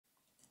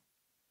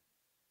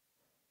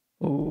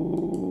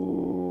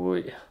Oh,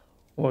 yeah.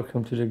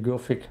 Welcome to the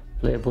Gothic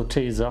Playable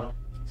teaser.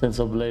 Since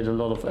I played a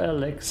lot of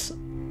Elex,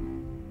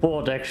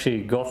 bought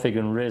actually Gothic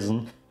and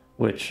Risen,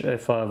 which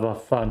if I ever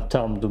find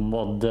time to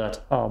mod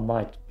that, I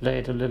might play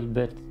it a little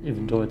bit,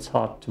 even though it's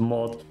hard to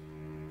mod.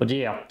 But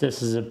yeah,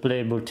 this is a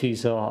playable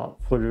teaser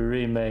for the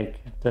remake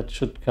that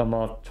should come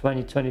out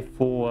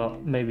 2024,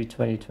 maybe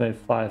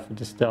 2025 at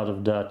the start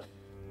of that.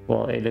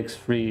 While Elex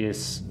 3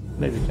 is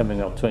maybe coming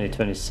out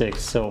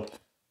 2026, so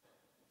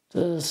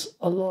there's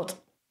a lot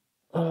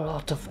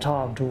of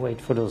time to wait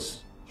for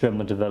those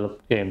German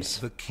developed games.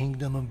 The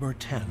Kingdom of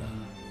Murtana,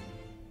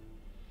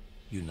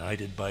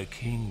 united by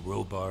King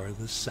Robar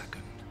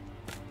II.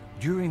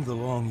 During the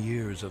long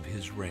years of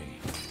his reign,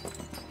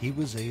 he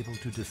was able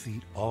to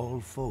defeat all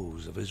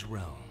foes of his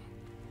realm.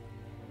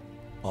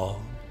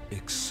 All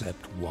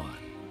except one.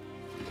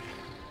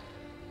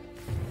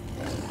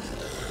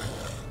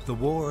 The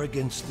war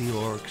against the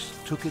orcs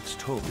took its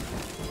toll,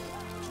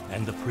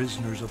 and the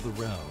prisoners of the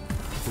realm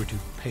were to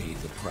pay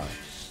the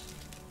price.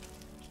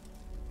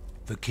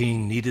 The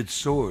king needed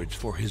swords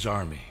for his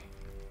army,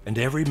 and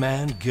every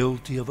man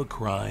guilty of a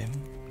crime,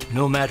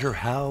 no matter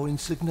how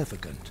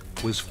insignificant,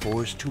 was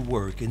forced to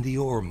work in the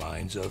ore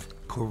mines of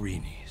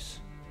Korinis.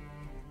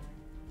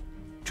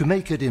 To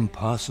make it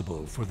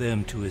impossible for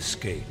them to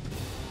escape,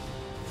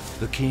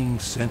 the king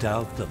sent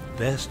out the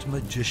best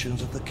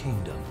magicians of the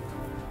kingdom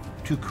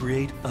to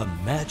create a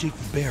magic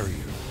barrier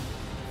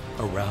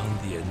around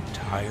the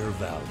entire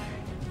valley.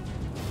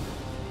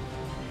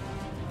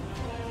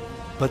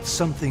 But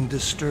something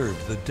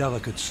disturbed the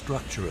delicate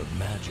structure of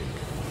magic.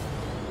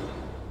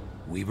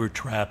 We were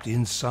trapped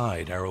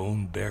inside our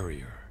own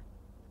barrier.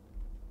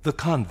 The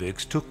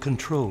convicts took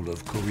control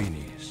of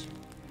Korinis.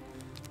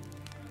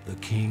 The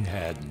king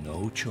had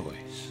no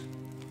choice.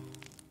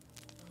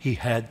 He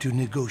had to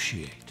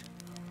negotiate.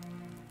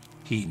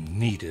 He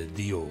needed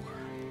the ore.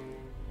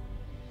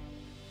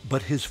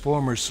 But his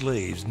former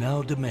slaves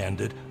now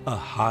demanded a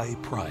high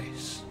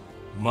price.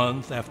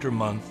 Month after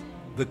month,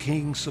 the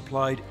king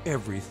supplied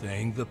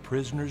everything the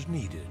prisoners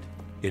needed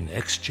in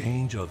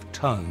exchange of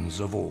tons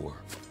of ore,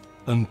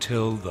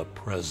 until the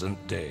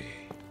present day.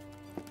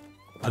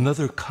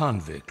 Another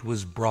convict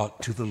was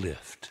brought to the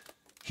lift.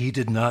 He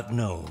did not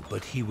know,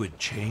 but he would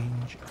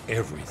change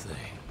everything.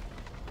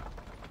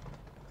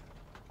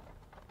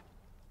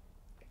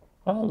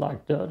 I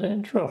like that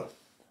intro.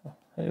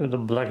 Even the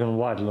black and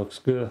white looks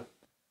good.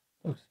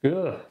 Looks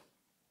good.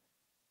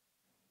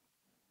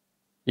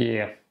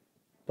 Yeah.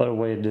 By the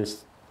way,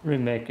 this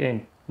remake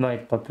ain't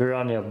made by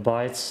Piranha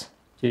Bytes.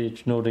 Did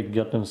you know they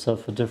got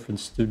themselves a different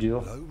studio?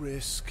 Low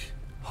risk,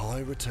 high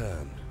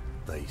return,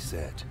 they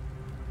said.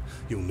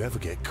 You'll never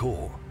get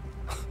caught.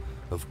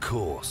 Of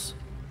course.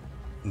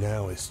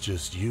 Now it's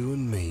just you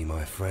and me,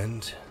 my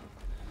friend.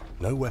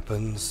 No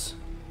weapons,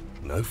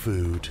 no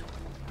food,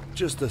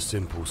 just a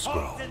simple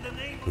scroll.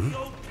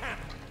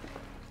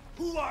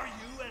 Who are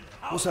you and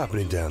how What's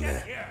happening down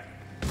there? here?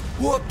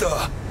 What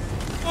the?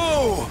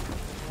 Oh!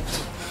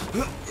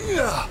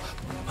 Yeah!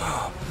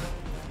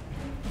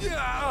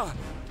 Yeah!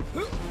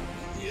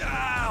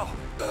 Yeah!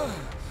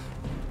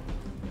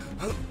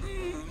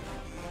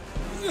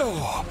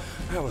 Oh,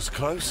 that was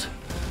close.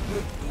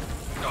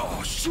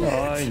 Oh, shit!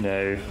 I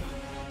know.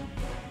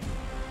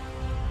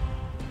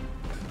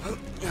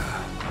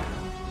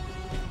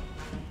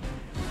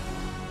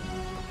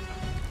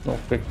 No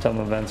quick time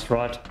events,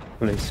 right?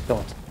 Please,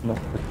 God, no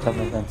quick time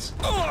events.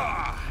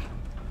 Oh!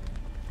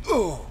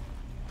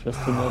 Just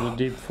another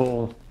deep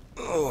fall.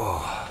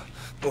 Oh,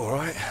 all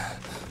right,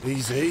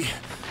 easy.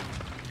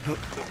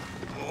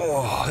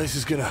 Oh, this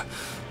is gonna.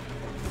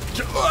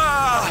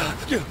 Ah!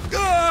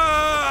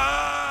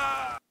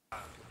 Ah!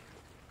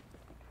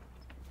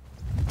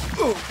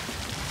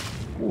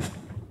 Oof.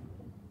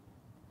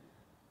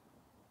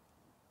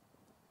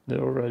 They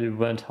already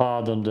went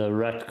hard on the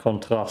red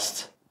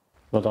contrast,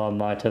 but I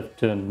might have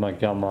turned my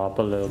gamma up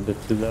a little bit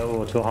too low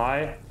or too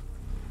high.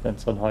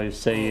 Depends on how you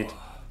say it.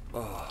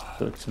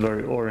 So it's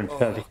very orange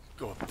heavy.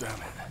 God damn it.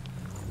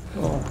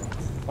 Oh,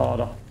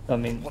 harder. I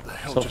mean, What the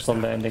hell just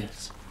softer happened?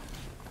 landings.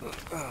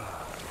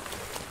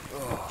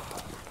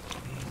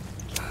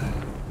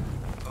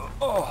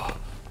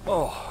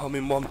 Oh, I'm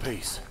in one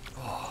piece.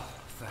 Oh,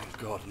 thank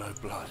God, no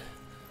blood.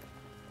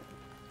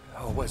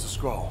 Oh, where's the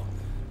scroll?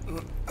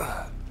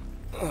 Oh,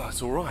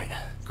 it's all right.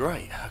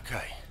 Great,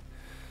 okay.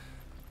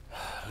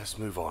 Let's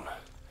move on.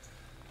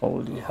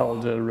 Holy hell,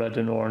 the red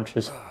and orange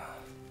is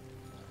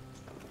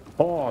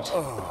hot.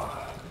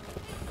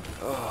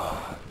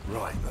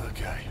 Right,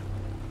 okay.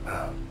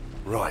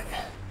 Right.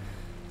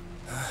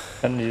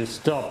 Can you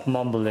stop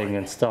mumbling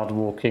and start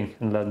walking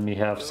and let me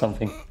have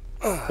something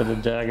for the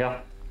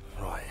dagger?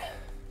 Right.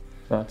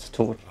 That's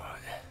torch.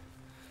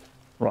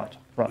 Right,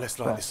 right. Let's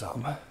light right. this up.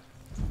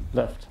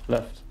 Left,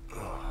 left.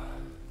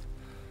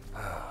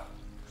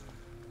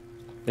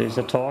 There's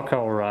a talker,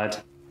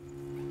 alright.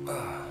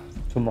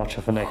 Too much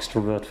of an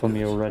extrovert for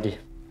me already.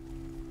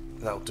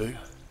 That'll do,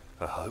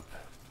 I hope.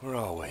 Where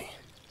are we?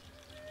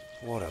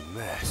 What a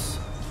mess.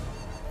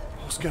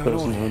 What's going Person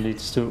on who here?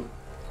 needs to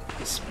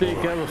Speak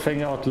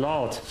everything out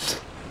loud.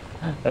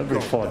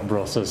 Every thought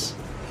process.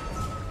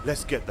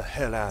 Let's get the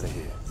hell out of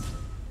here.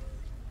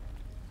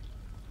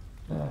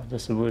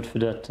 There's a word for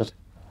that I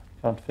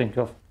can't think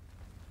of.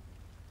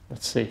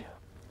 Let's see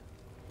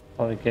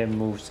how the game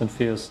moves and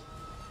feels.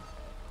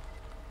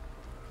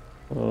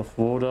 A lot of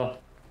water,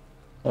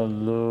 a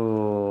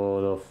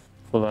lot of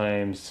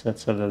flames.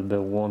 That's a little bit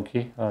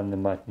wonky, and I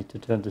might need to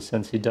turn the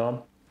sensi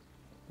down.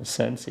 The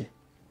sensi.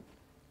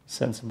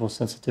 Sensible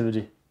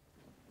sensitivity.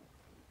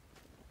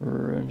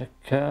 We're in the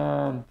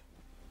camp.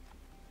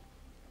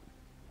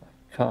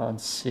 I can't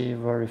see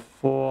very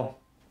far.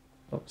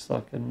 Looks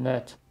like a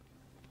net.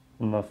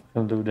 I don't know if I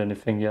can loot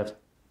anything yet.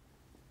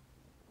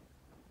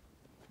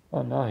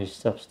 Oh, now he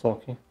stops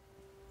talking.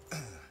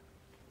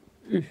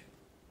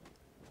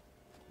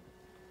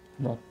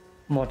 Not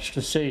much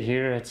to see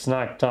here, it's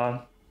night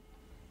time.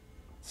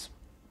 It's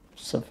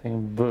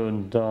something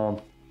burned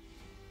down.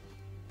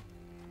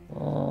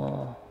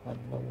 Oh, I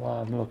don't know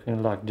why I'm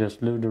looking like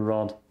just loot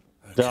around.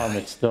 Okay. Damn,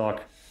 it's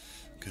dark.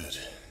 Good.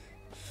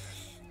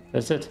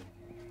 Is it?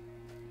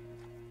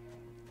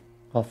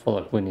 I feel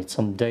like we need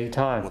some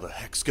daytime. What the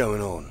heck's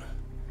going on?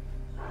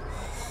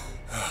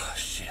 Oh,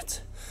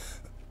 shit.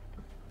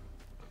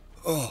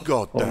 Oh,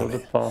 god damn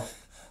it.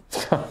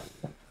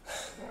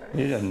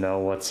 You don't know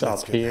what's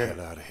up here. Let's get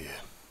the hell out of here.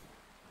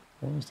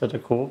 Oh, is that a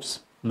corpse?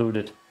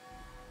 Looted.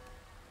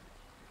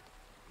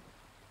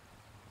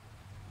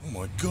 Oh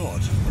my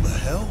god, what the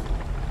hell?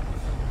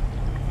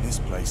 This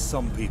place,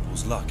 some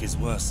people's luck is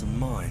worse than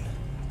mine.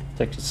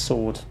 Take the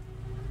sword.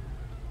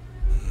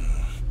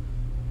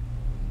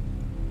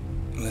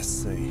 Let's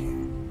see.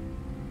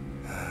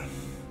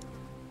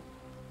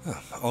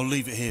 I'll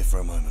leave it here for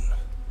a moment.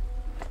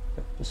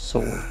 Take the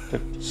sword,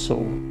 take the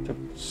sword,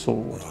 take the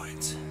sword.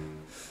 Right.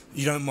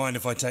 You don't mind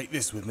if I take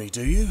this with me,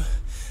 do you?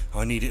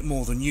 I need it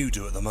more than you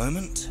do at the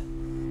moment.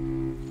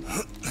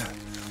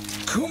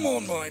 Come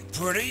on, my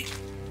pretty.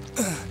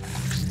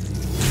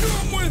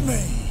 Come with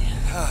me.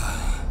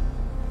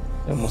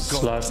 It almost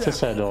sliced his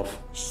head off.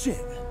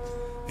 Shit.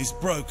 It's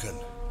broken.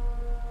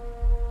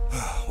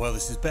 Well,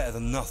 this is better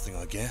than nothing,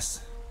 I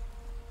guess.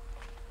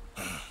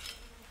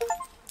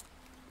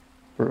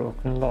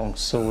 Broken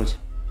longsword.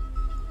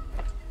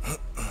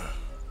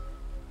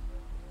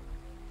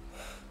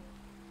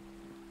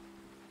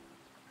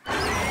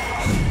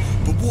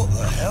 What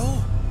the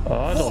hell? Oh,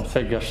 I don't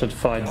think I should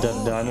fight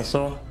that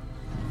dinosaur.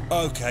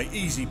 Okay,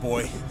 easy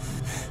boy.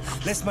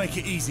 Let's make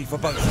it easy for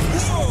both of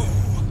us. Whoa!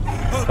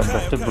 Jump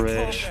off the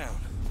bridge.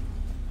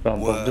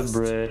 Jump off the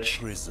bridge.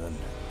 Prison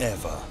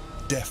ever.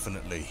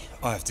 Definitely.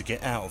 I have to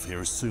get out of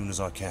here as soon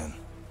as I can.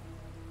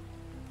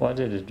 Why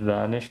did it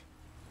vanish?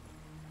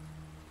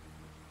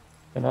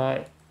 Can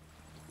I?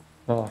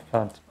 No, I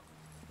can't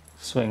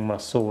swing my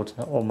sword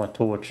or my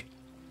torch.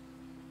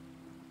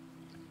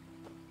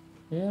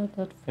 Yeah,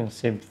 that thing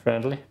seemed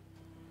friendly.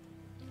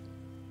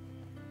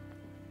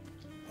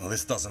 Well,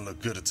 this doesn't look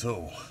good at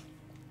all.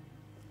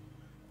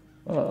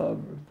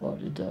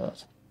 Everybody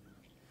does.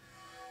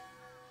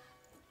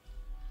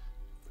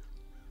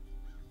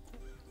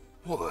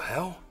 What the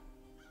hell?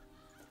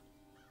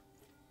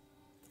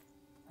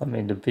 I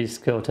mean, the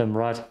beast killed him,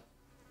 right?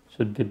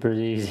 Should be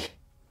pretty easy.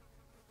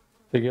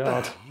 Figure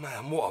out. Oh,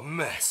 man, what a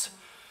mess.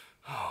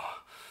 Oh,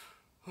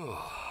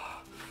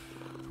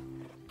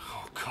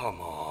 come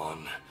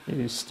on.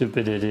 You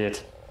stupid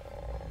idiot.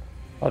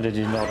 How did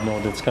you not know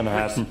that's gonna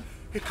happen?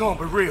 It can't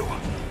be real.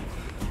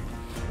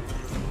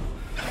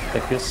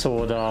 Take your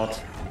sword out.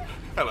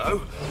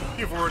 Hello.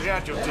 You've already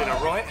had your dinner,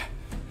 right?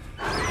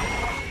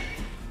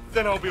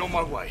 Then I'll be on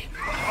my way.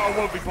 I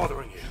won't be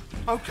bothering you.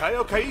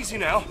 Okay, easy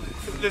now.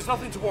 There's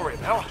nothing to worry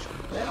about.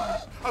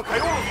 Okay,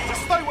 all of you,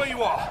 just stay where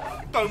you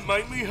are. Don't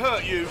make me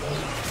hurt you.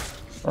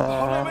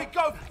 Let me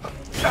go.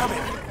 Damn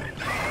it.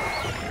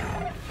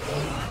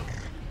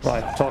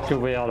 Right, talk your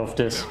way out of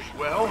this. Very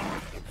well.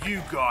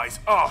 You guys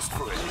asked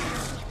for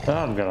it.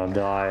 I'm gonna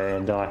die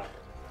and die.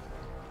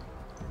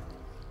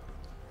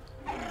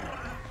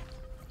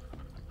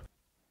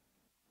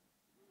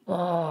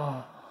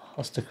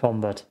 How's the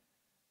combat?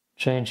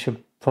 Change your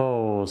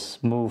pose.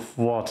 Move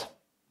what?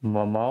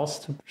 My mouse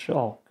to...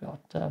 Oh,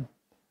 goddamn.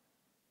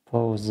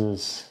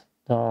 Poses.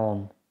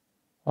 Down.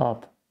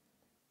 Up.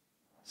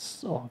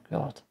 Oh,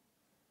 God.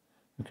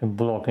 You can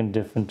block in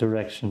different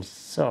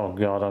directions. Oh,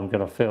 God, I'm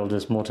gonna fail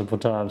this multiple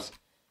times.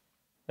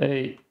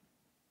 Hey.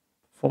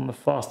 Form a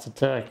fast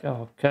attack.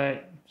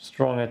 Okay.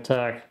 Strong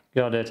attack.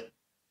 Got it.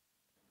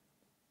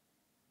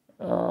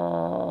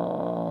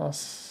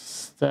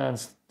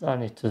 Stance. I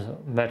need to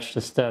match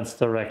the stance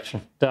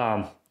direction.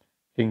 Damn.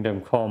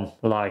 Kingdom Come.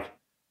 Like.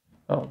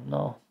 Oh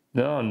no.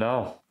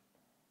 No.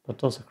 But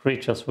those are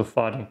creatures we're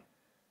fighting.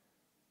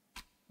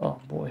 Oh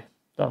boy.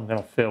 I'm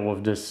gonna fail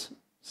with this.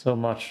 So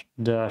much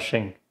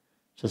dashing.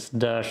 Just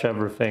dash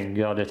everything.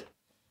 Got it.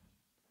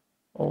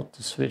 Alt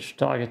to switch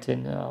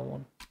targeting. I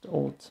want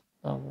alt.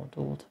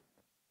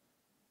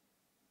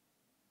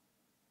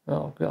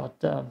 Oh god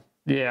damn.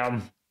 Yeah,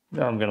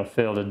 I'm gonna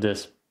fail at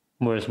this.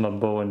 Where's my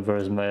bow and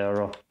where's my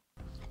arrow?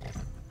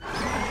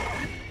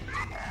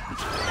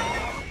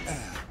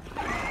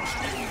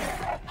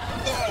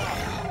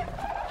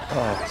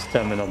 Oh,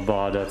 stamina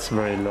bar, that's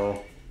very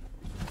low.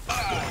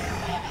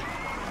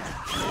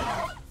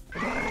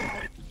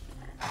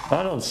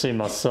 I don't see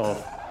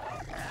myself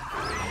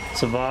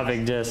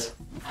surviving this.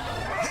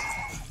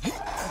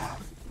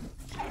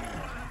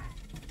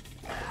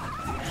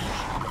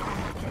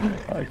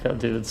 I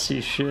can't even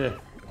see shit.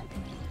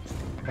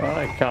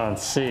 I can't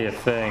see a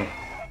thing.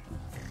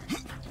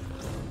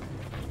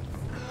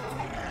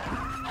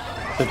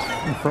 Is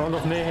it in front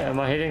of me? Am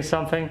I hitting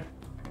something?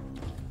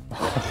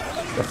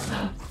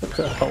 What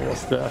the hell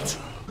was that?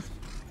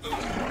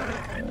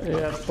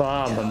 Yep,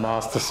 I'm a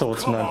master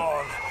swordsman. Come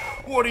on.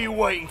 What are you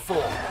waiting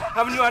for?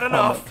 Haven't you had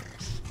enough?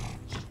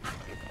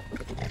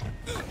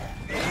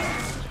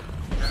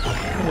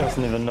 He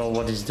doesn't even know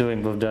what he's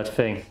doing with that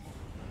thing.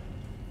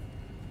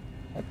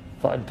 I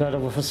fight better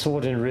with a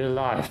sword in real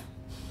life.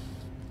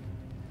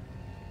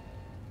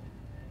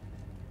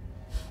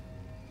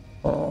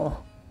 Oh.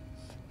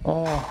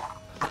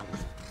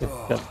 You've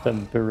got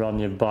them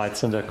piranha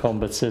bites in their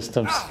combat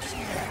systems.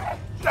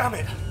 Damn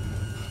it!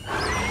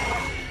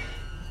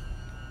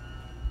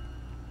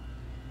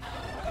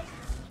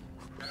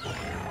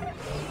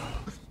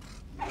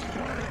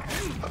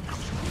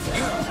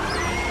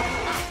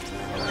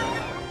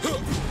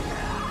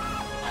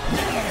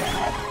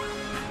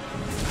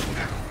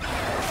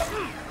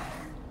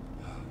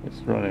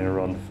 He's running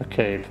around with a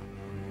cape.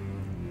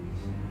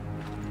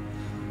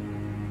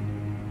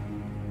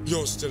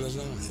 You're still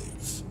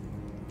alive.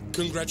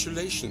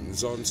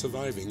 Congratulations on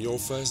surviving your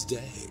first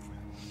day.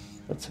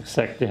 That's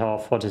exactly how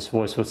I thought his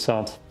voice would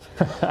sound.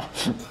 I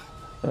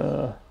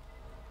got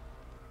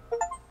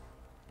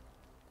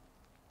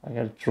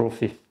a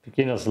trophy.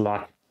 Beginner's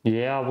luck.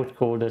 Yeah, I would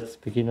call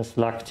that beginner's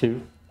luck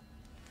too.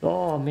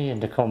 Oh, me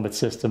and the combat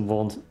system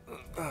won't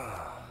be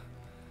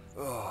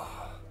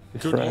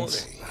Good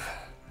friends. morning.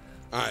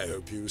 I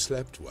hope you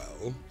slept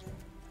well.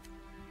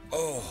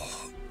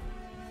 Oh,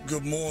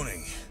 good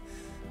morning.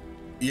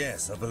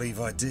 Yes, I believe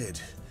I did.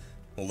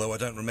 Although I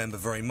don't remember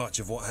very much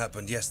of what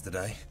happened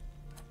yesterday.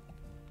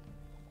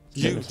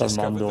 You Yes,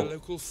 discovered the Armando.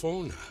 local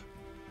fauna.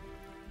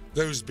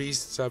 Those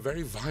beasts are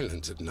very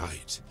violent at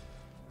night.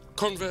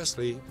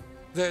 Conversely,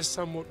 they're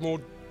somewhat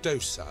more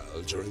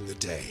docile during the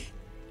day.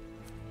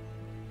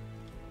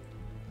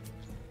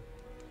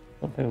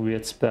 Something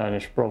weird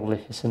Spanish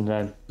probably is in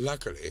them.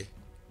 Luckily,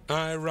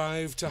 I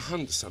arrived to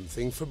hunt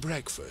something for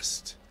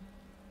breakfast.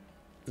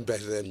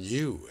 Better than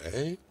you,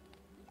 eh?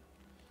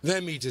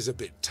 Their meat is a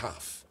bit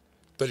tough,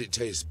 but it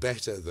tastes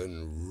better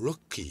than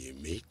rookie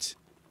meat.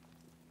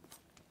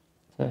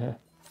 By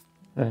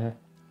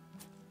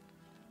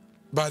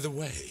the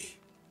way,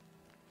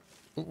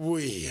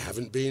 we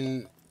haven't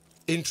been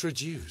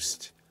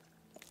introduced.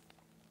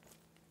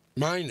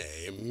 My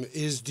name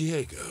is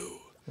Diego,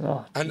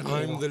 Oh, and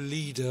I'm the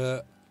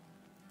leader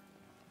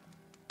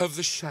of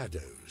the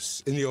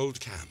shadows in the old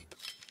camp.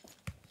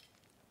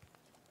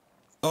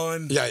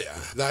 Yeah,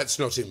 that's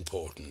not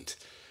important.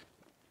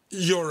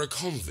 You're a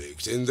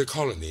convict in the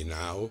colony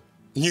now.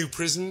 New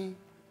prison,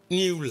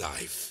 new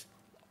life.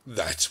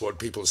 That's what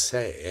people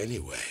say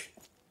anyway.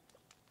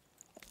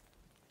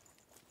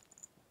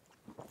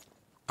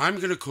 I'm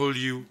gonna call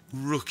you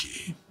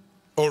Rookie.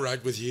 All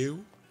right with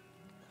you?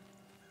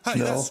 Hey,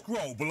 No. that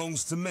scroll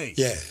belongs to me.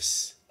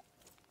 Yes.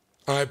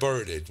 I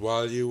borrowed it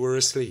while you were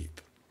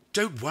asleep.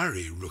 Don't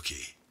worry,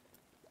 Rookie.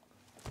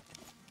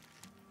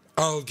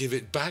 I'll give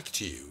it back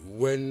to you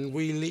when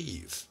we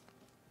leave.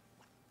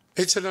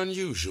 It's an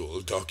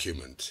unusual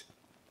document.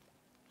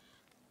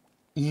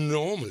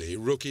 Normally,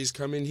 rookies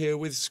come in here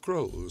with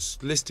scrolls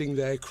listing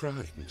their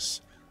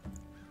crimes.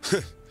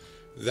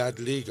 That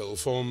legal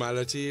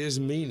formality is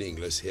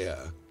meaningless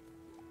here.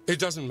 It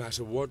doesn't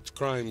matter what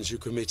crimes you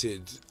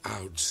committed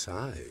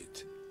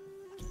outside.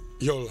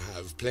 You'll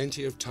have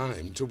plenty of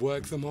time to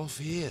work them off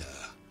here.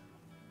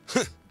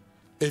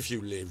 If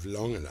you live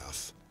long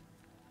enough.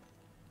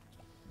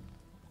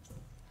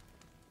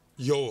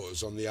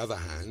 Yours, on the other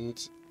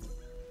hand,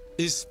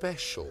 is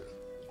special.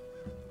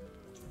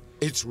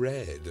 It's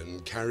red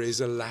and carries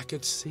a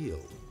lacquered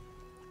seal.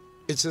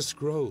 It's a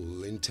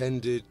scroll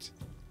intended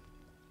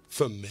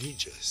for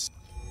mages.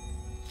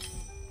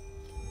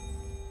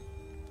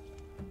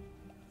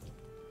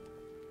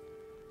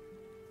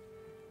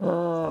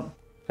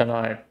 Can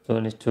I? Do I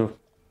need to?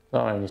 No,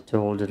 I need to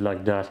hold it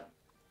like that.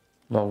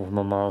 Not with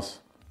my mouse.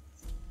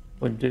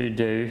 What do you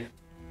do?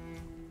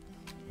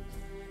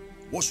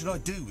 What should I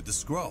do with the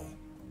scroll?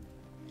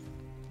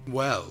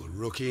 Well,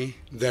 Rookie,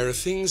 there are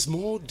things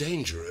more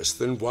dangerous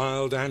than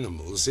wild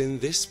animals in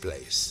this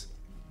place.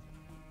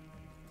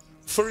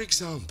 For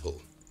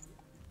example,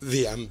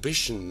 the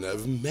ambition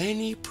of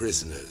many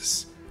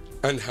prisoners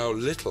and how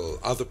little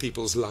other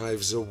people's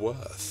lives are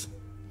worth.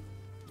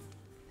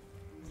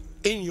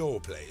 In your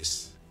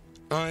place,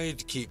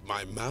 I'd keep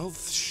my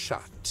mouth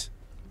shut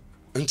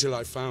until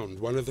I found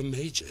one of the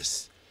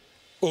mages.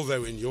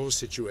 Although in your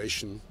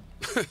situation,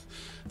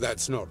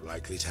 that's not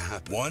likely to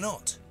happen. Why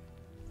not?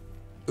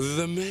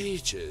 The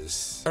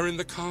mages are in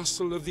the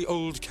castle of the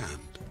old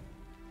camp.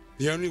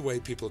 The only way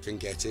people can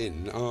get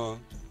in are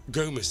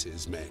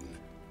Gomez's men.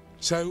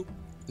 So,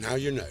 Now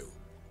you know.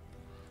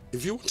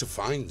 If you want to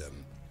find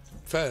them,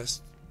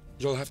 first,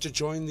 you'll have to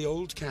join the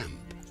old camp.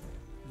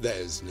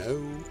 There's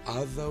no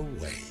other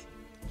way.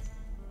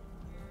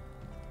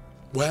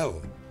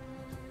 Well,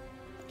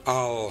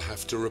 I'll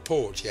have to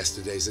report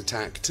yesterday's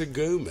attack to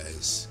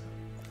Gomez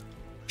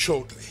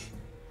shortly.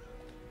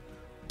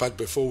 But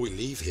before we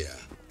leave here,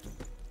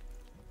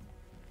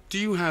 do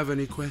you have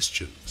any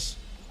questions,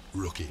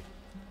 rookie?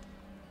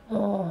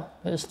 Oh,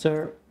 is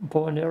there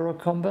bow and arrow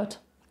combat?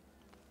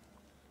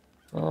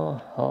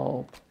 Oh,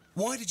 help.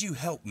 Why did you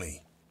help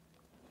me?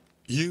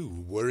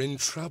 You were in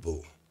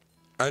trouble,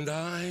 and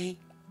I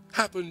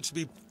happened to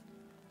be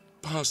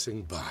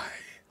passing by.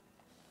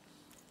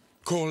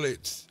 Call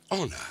it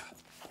honor.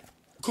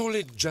 Call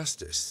it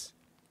justice.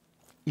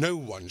 No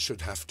one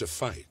should have to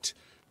fight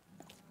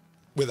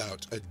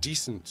without a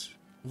decent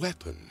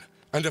weapon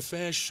and a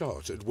fair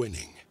shot at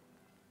winning.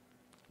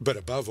 But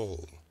above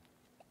all,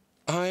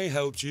 I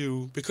helped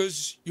you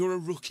because you're a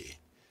rookie,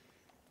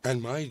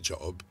 and my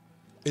job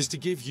is to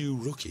give you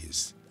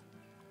rookies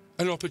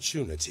an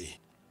opportunity.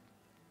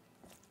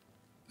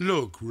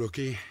 Look,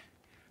 rookie,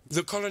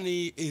 the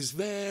colony is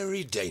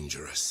very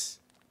dangerous,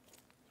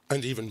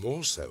 and even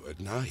more so at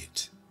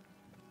night.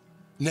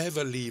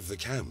 Never leave the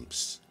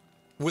camps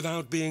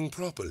without being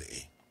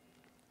properly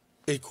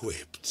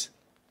equipped.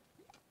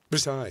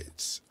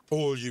 Besides,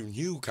 all you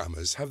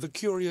newcomers have the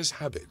curious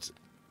habit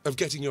of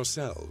getting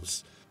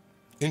yourselves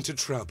into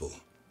trouble.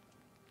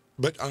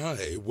 But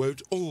I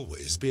won't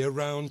always be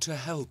around to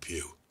help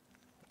you.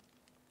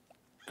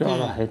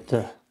 God, I hate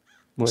the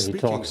way he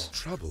Speaking talks. of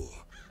trouble,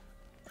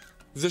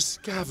 the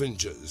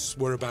scavengers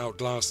were about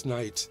last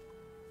night.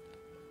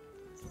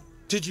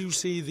 Did you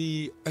see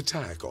the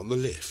attack on the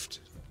lift?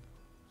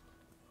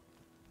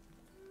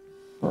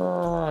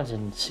 Oh, I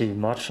didn't see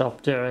much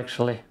up there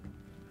actually.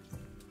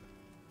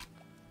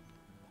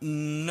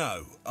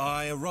 No,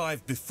 I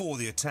arrived before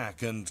the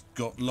attack and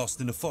got lost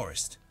in the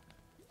forest.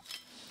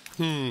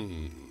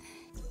 I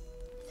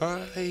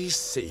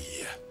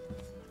see.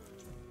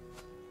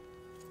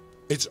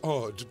 It's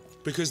odd,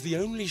 because the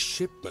only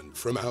shipment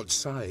from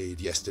outside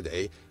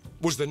yesterday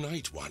was the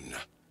night one.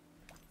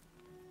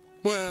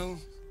 Well,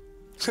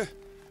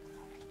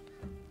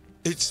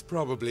 it's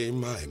probably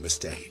my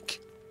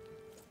mistake.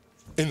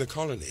 In the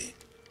colony,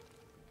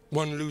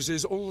 one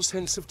loses all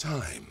sense of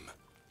time,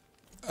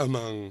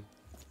 among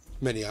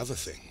many other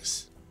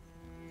things.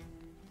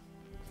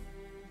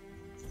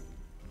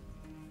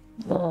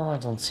 Oh, I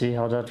don't see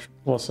how that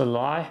was a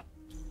lie.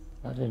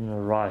 I didn't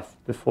arrive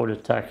before the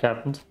attack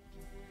happened.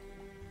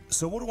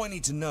 So what do I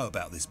need to know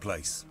about this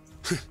place?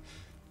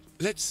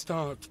 Let's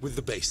start with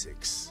the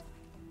basics.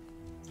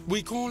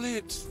 We call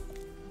it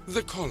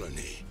the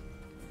colony,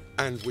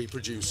 and we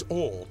produce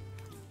ore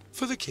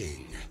for the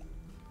king.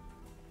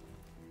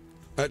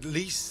 At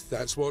least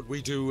that's what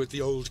we do at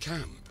the old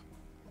camp.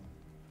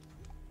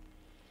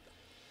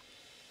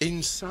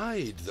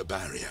 Inside the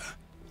barrier,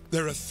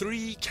 there are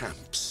 3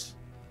 camps,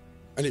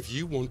 and if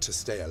you want to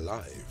stay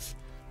alive,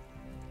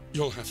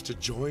 you'll have to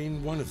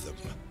join one of them.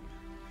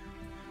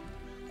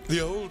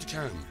 The old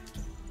camp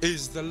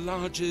is the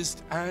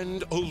largest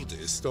and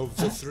oldest of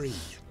the 3.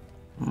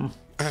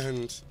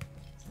 And,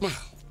 well,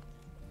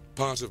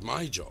 part of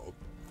my job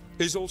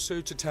is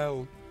also to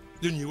tell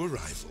the new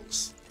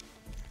arrivals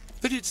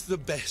that it's the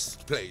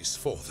best place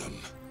for them.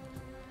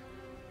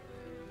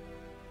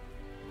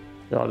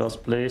 The others,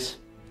 please.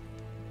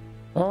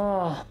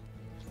 Ah,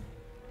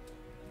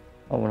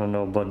 I want to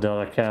know about the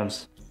other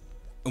camps.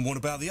 And what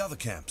about the other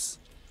camps?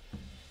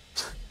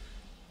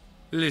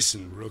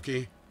 Listen,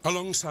 rookie.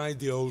 Alongside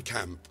the old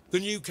camp, the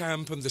new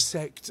camp and the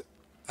sect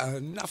are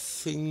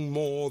nothing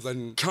more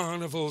than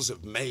carnivals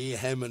of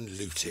mayhem and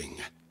looting.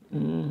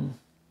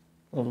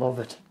 I love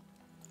it.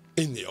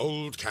 In the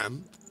old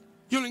camp,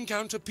 you'll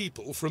encounter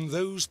people from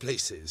those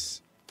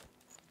places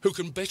who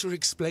can better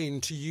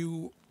explain to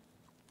you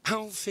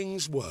how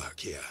things work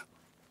here.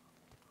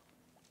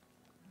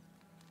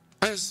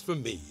 As for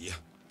me,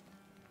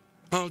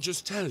 I'll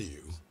just tell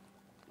you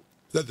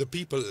that the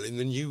people in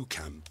the new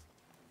camp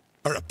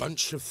are a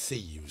bunch of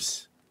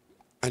thieves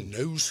and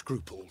no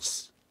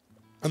scruples.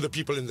 And the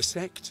people in the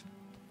sect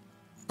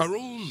are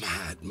all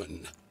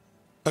madmen,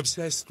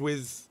 obsessed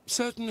with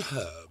certain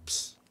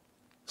herbs.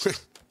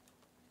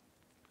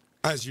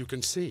 As you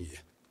can see,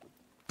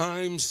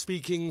 I'm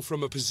speaking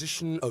from a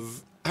position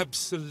of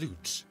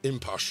absolute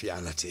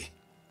impartiality.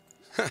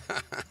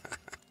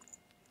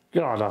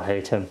 God, I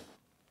hate him.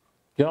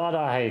 God,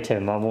 I hate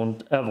him. I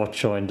won't ever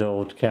join the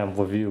old camp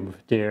with you,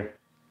 dear.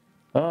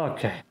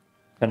 Okay.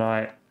 Can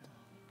I...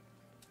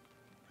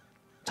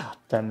 Ah,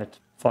 damn it.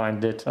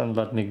 Find it and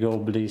let me go,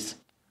 please.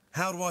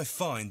 How do I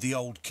find the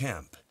old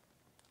camp?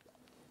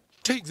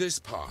 Take this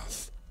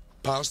path.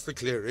 Past the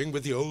clearing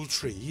with the old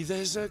tree,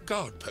 there's a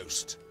guard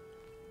post.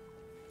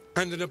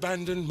 And an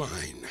abandoned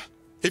mine.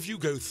 If you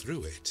go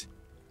through it,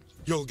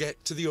 you'll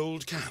get to the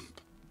old camp.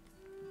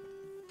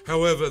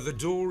 However, the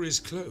door is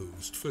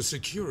closed for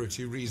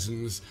security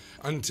reasons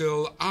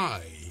until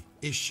I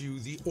issue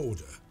the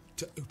order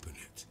to open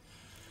it.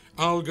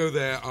 I'll go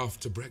there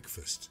after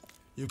breakfast,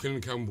 You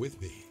can come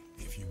with me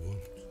if you want.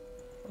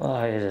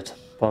 I hate it,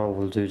 but I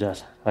will do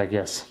that, I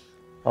guess.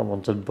 I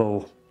want a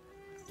bow.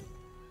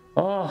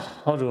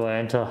 How do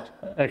I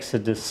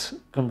exit this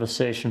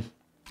conversation?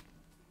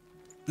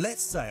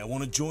 Let's say I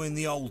want to join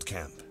the old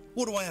camp.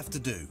 What do I have to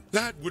do?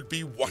 That would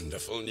be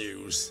wonderful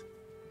news.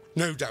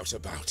 No doubt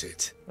about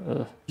it.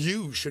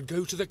 You should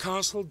go to the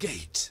castle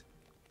gate.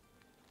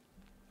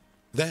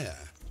 There,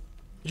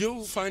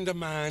 you'll find a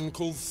man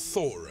called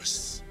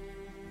Thorus.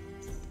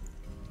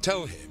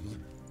 Tell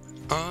him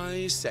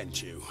I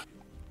sent you.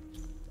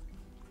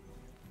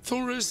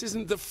 Thorus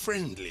isn't the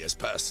friendliest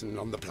person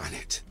on the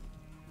planet,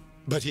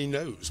 but he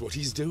knows what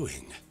he's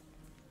doing.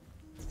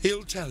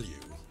 He'll tell you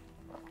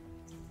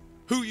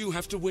who you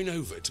have to win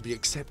over to be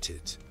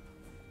accepted.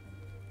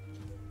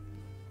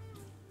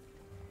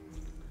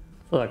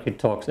 I feel like he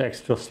talks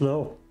extra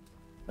slow.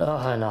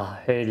 And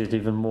I hate it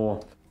even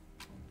more.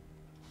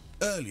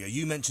 Earlier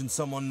you mentioned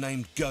someone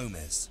named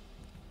Gomez.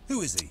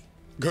 Who is he?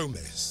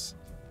 Gomez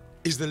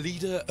is the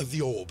leader of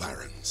the Ore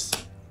Barons.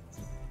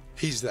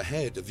 He's the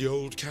head of the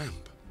old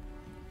camp,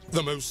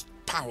 the most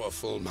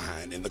powerful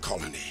man in the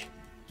colony.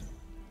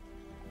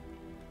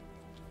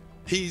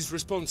 He's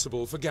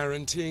responsible for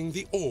guaranteeing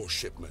the ore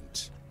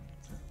shipment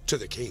to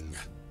the king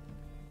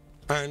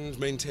and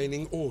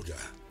maintaining order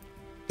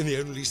in the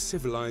only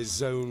civilized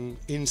zone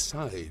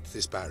inside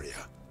this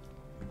barrier.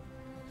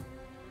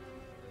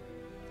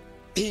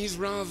 He's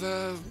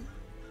rather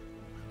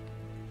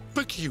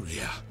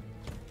peculiar.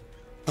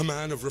 A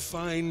man of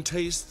refined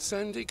tastes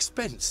and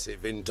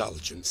expensive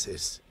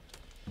indulgences.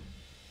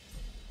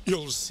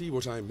 You'll see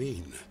what I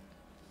mean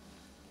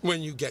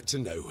when you get to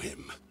know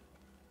him.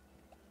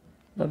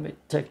 Let me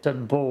take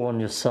that bow on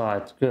your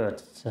side.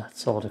 Good,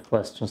 that's all the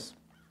questions.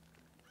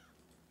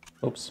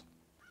 Oops.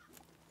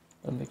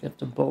 Let me get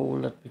the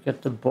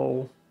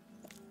bow,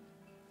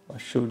 I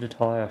shoot it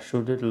high, I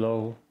shoot it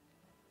low.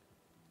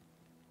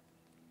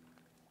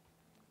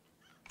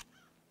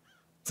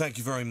 Thank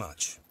you very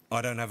much.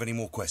 I don't have any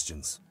more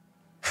questions.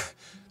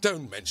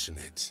 Don't mention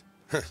it.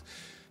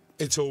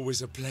 It's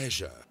always a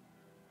pleasure.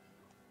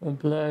 A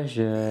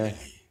pleasure.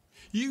 Hey,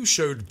 you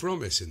showed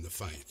promise in the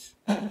fight,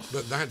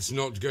 but that's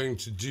not going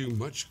to do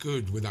much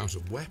good without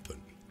a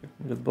weapon.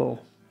 The bow.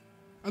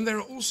 And there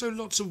are also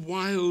lots of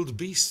wild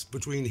beasts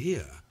between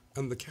here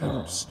and the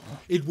camps.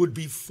 It would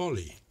be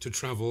folly to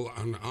travel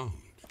unarmed.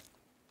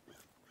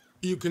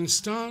 You can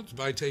start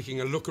by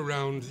taking a look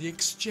around the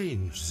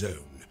exchange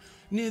zone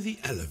near the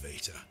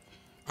elevator.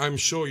 I'm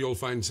sure you'll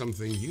find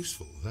something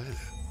useful there.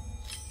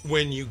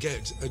 When you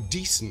get a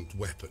decent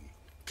weapon,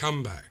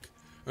 come back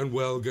and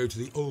we'll go to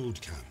the old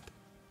camp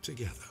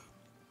together.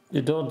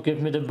 You don't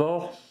give me the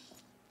bow?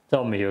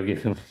 Tell me you're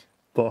giving me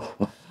the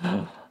bow.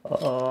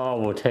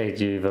 Oh, I would hate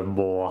you even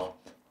more.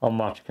 How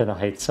much can I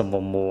hate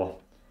someone more?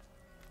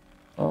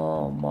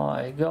 Oh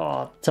my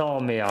god, tell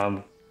me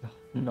I'm...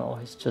 No,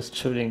 he's just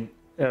shooting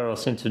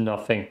arrows into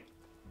nothing.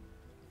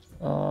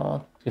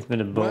 Give me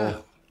the bow.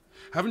 Well,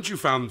 haven't you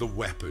found the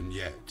weapon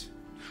yet?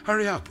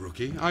 Hurry up,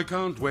 rookie. I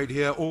can't wait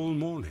here all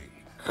morning.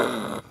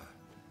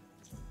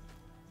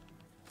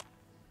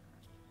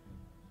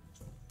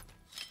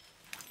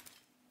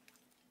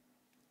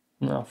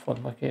 No, I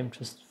thought my game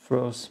just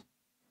froze.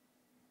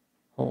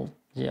 Hold,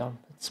 yeah,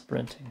 it's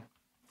sprinting.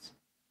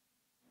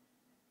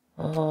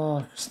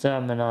 Oh,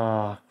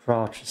 stamina,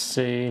 crouch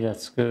C,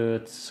 that's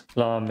good.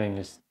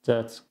 Climbing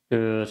that's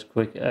good.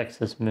 Quick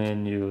access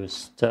menu,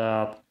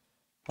 stab.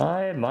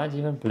 I might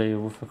even play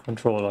with a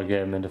controller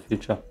game in the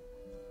future.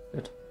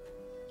 Good.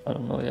 I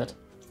don't know yet.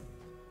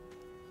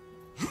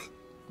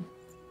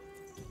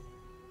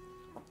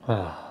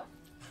 I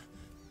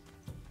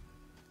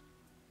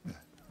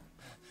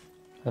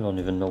don't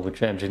even know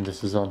which engine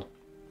this is on.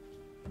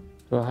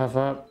 Do I have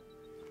a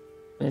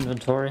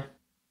inventory?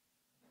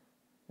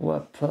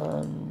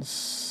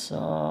 Weapons.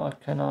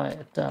 Can I?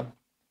 Damn.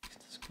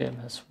 This game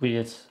has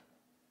weird.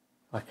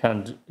 I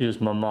can't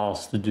use my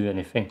mouse to do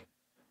anything.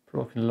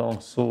 Broken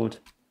longsword.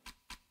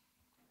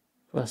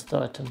 Quest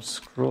items,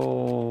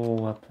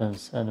 scroll,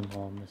 weapons,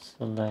 animal,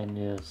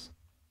 miscellaneous.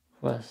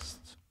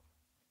 Quest.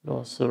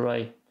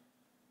 Glossary.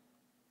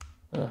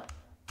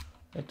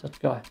 Hate that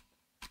guy.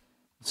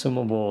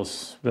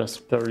 Consumables,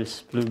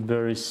 raspberries,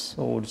 blueberries,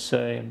 all the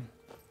same.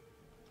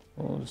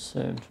 All the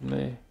same to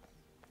me.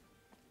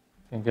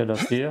 Can get up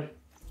here.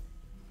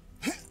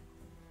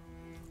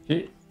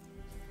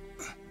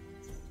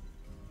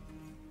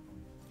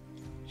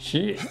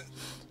 Shit.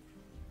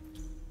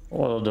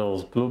 What are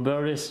those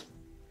blueberries?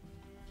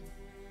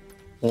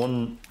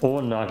 One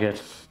ore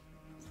nugget.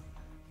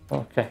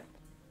 Okay.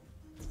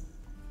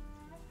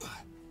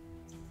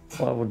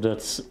 Why would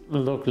that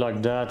look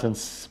like that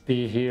and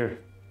be here?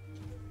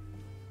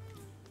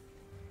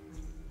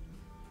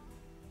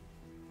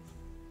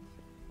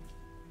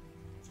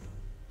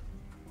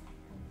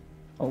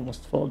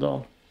 Almost fall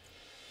down.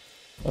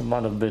 I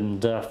might have been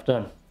deaf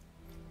then.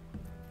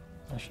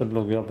 I should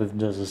look up if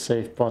there's a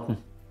save button.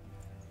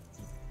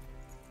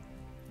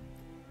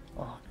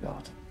 Oh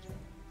god.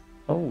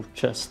 Oh,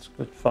 chest.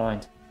 Good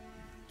find.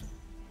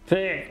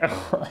 Pig!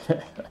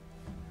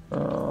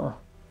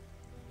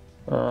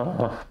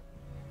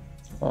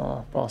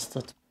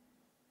 Bastard.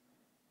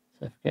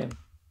 Save game.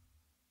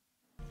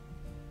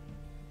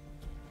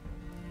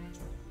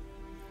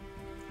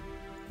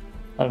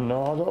 I don't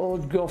know how the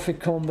old Gothic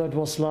combat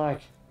was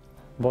like,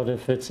 but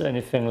if it's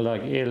anything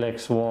like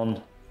Elex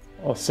 1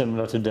 or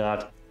similar to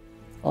that,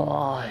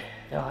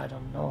 yeah, I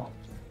don't know.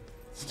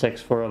 It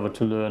takes forever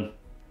to learn,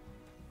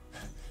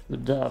 to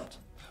adapt.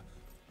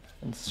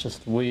 It's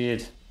just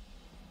weird.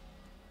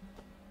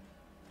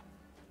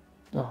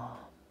 Oh.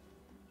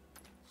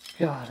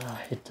 God, I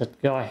hate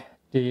that guy,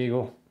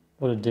 Diego.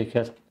 What a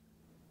dickhead.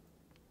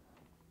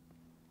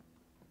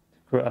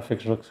 The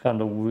graphics looks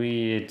kind of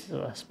weird,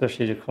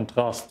 especially the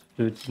contrast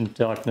between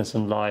darkness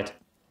and light.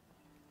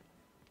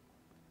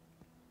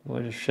 The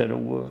way the shadow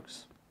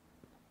works.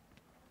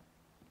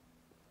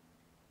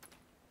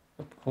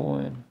 The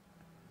coin.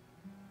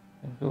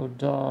 And go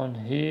down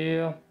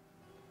here.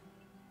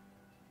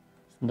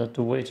 Isn't that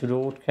the way to the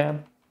old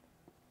camp?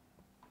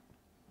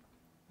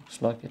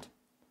 Looks like it.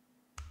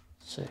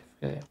 Safe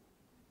game.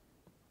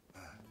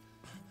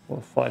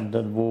 We'll find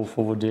that wolf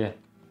over there.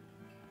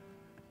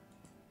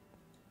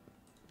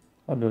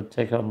 How do I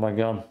take out my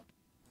gun?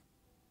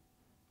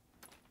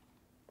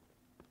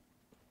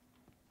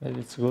 Maybe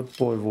it's a good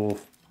boy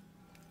wolf.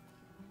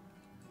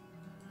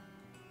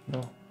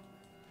 No.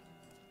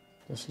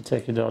 Does he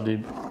take it out?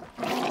 Take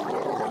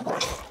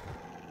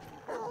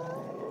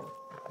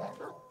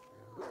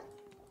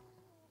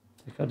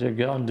out your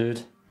gun,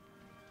 dude.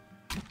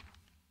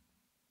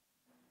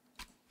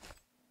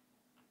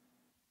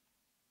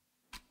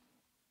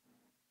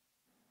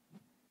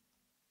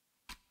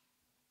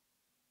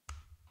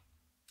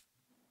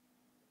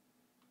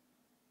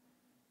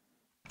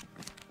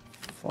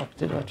 Fuck,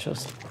 did I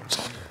just...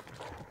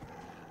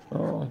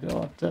 Oh,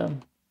 god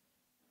damn.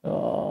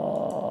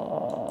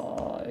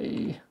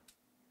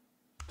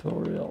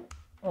 Tutorial.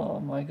 Oh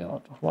my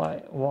god.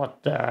 Why?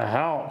 What the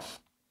hell?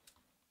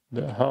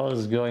 The hell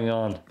is going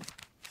on?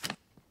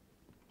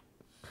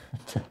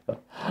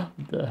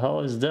 The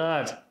hell is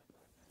that?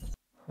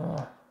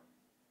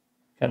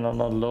 Can I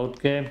not load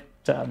game?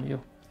 Damn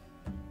you.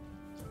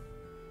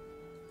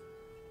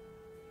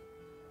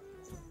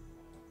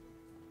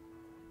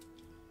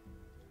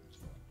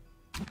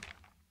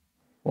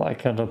 Why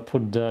can't I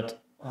put that?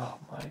 Oh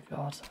my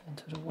god,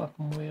 into the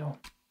weapon wheel.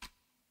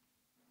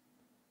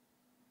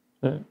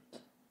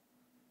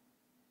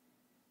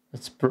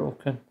 It's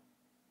broken.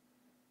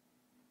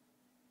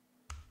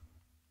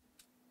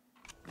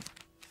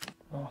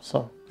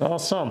 Awesome.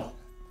 Awesome.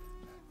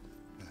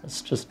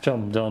 Let's just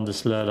jump down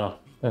this ladder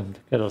and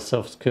get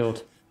ourselves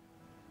killed.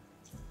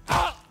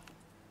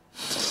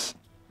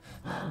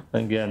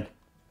 Again.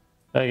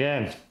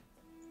 Again.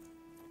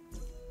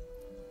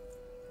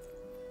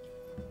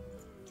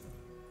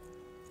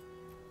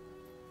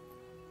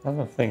 I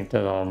don't think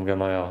that I'm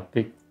gonna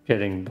be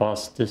getting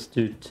past this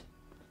dude.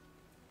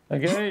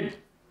 Again!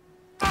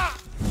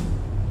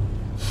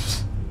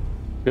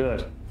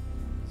 Good.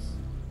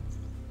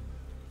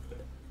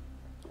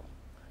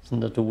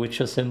 Isn't that the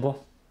Witcher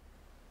symbol?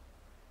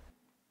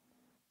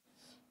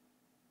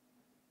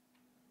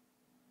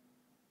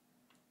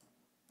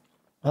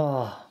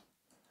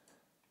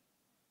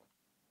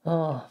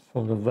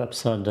 From the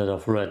website that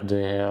I've read,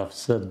 they have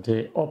said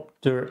they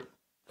upped their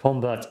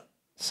combat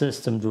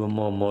system to a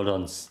more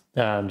modern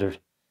standard.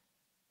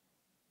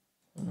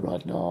 And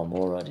right now I'm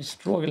already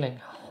struggling.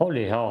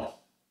 Holy hell.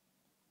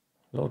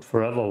 Load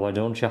forever, why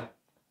don't you?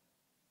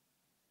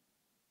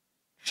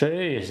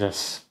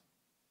 Jesus.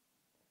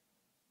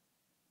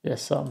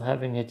 Yes, I'm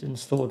having it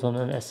installed on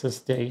an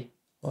SSD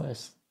or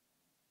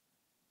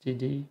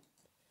STD.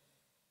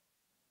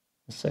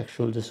 A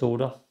sexual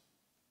disorder.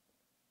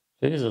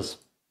 Jesus.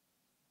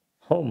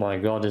 Oh my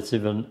god, it's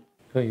even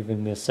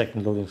giving me a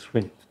second loading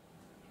screen.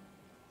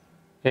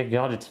 Okay,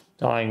 got it.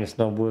 Dying is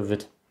not worth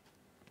it.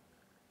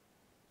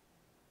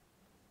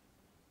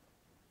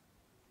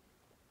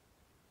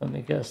 Let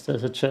me guess,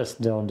 there's a chest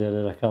down there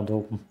that I can't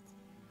open.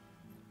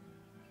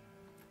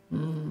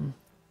 Too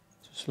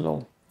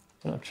slow.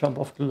 Can I jump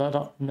off the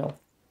ladder? No.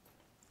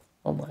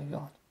 Oh my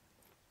god.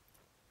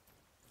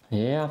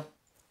 Yeah.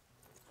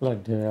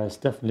 Like there's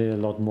definitely a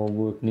lot more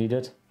work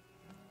needed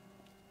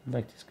to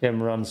make this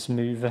game run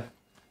smoother.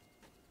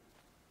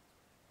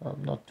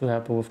 I'm not too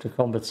happy with the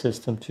combat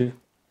system too.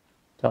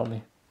 Tell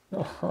me.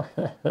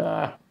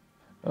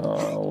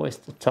 Oh,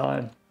 waste of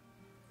time.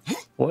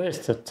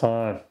 Waste of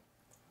time.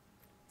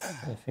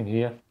 Anything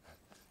here?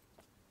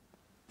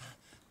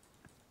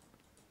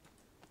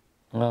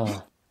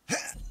 I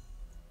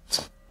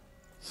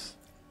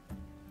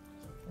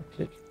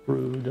click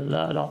through the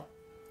ladder.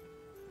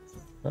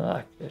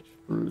 I click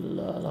through the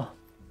ladder.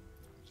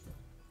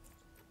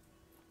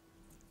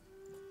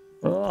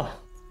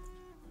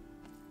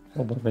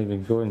 I'm not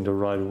even going the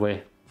right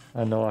way.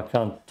 I know I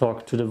can't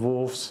talk to the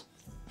wolves.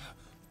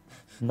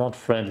 Not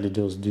friendly,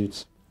 those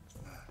dudes.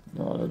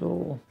 Not at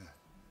all.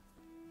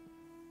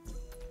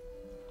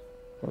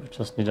 We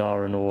just need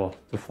iron ore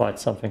to fight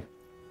something.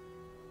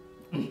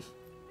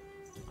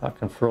 I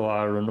can throw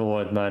iron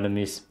ore at my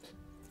enemies.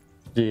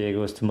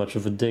 Diego is too much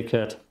of a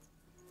dickhead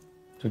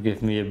to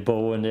give me a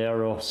bow and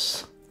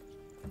arrows.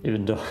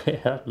 Even though he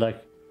had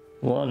like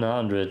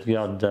 100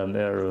 goddamn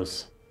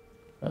arrows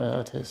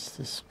at his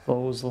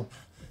disposal.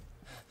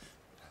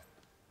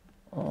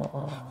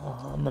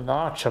 Oh, I'm an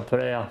archer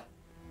player.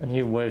 And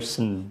he waves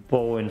a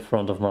bow in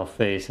front of my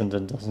face and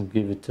then doesn't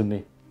give it to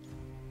me.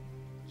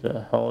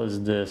 The hell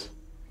is this?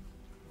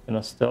 Can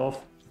I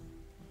stealth?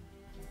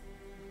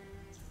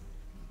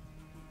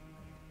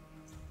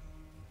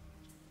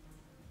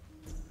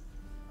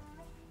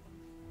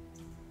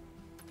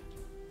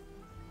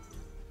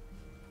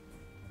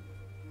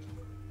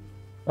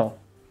 Oh.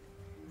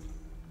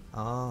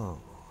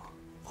 Oh,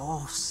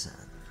 awesome.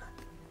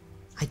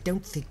 I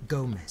don't think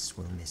Gomez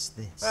will miss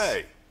this.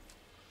 Hey!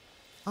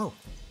 Oh,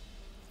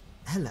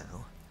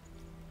 hello.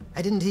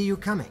 I didn't hear you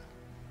coming.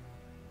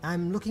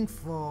 I'm looking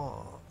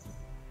for,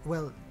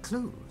 well,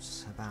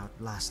 clues about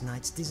last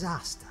night's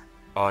disaster.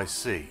 I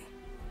see.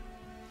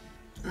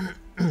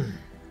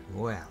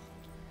 Well,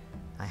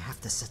 I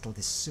have to settle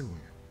this soon.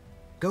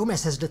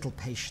 Gomez has little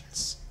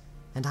patience,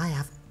 and I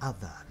have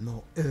other,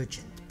 more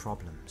urgent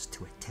problems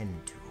to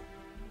attend to.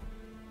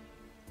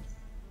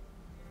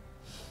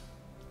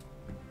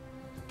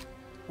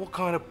 What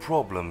kind of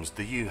problems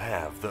do you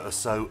have that are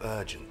so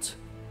urgent?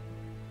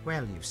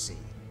 Well, you see,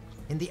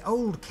 in the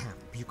old camp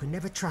you can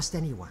never trust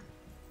anyone,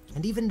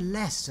 and even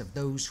less of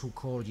those who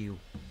call you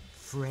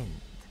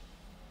friend.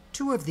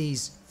 Two of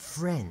these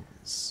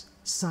friends,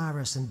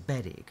 Cyrus and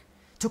Bedig,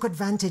 took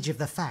advantage of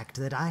the fact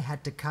that I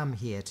had to come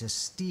here to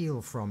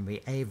steal from me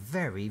a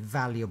very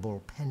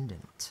valuable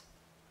pendant.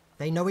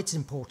 They know it's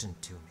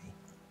important to me,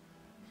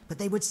 but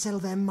they would sell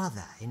their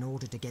mother in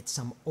order to get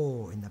some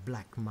ore in the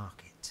black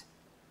market.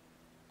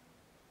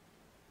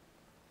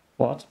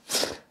 What?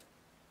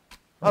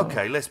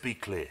 Okay, let's be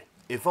clear.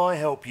 If I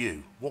help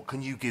you, what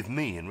can you give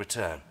me in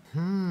return?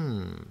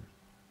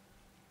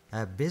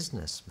 A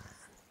businessman.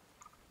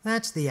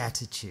 That's the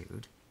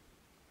attitude.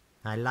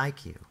 I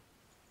like you.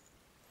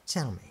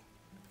 Tell me,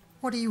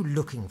 what are you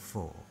looking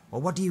for, or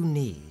what do you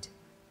need?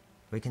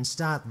 We can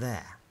start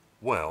there.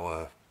 Well,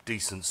 a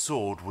decent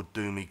sword would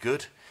do me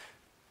good.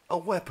 A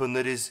weapon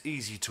that is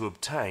easy to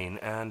obtain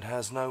and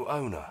has no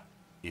owner,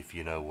 if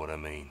you know what I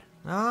mean.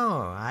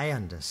 Oh, I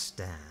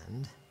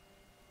understand.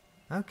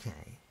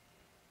 Okay.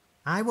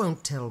 I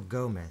won't tell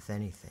Gomez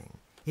anything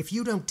if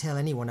you don't tell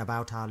anyone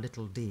about our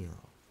little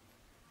deal.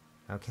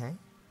 Okay?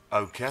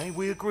 Okay,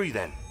 we agree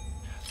then.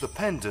 The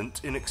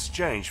pendant in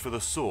exchange for the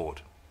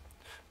sword.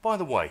 By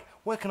the way,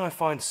 where can I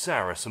find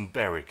Cyrus and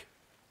Beric?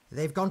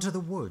 They've gone to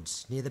the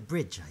woods, near the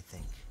bridge, I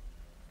think.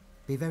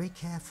 Be very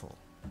careful.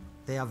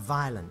 They are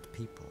violent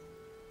people.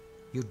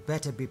 You'd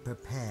better be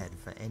prepared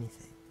for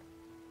anything.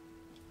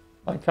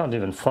 I can't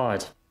even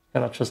fight.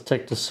 Can I just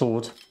take the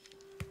sword?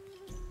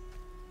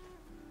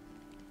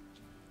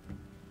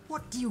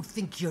 What do you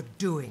think you're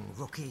doing,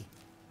 rookie?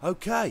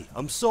 Okay,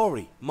 I'm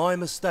sorry. My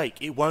mistake.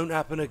 It won't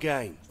happen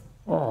again.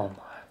 Oh my...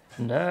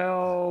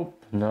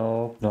 Nope,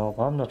 nope, nope.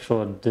 I'm not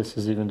sure this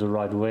is even the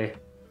right way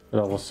that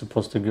I was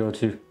supposed to go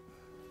to.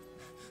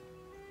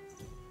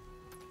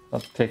 A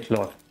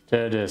picklock.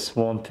 There it is.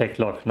 One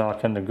picklock. Now I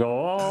can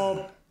go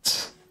up.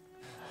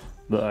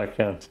 But I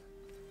can't.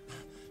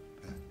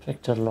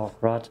 Pick that lock,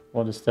 right?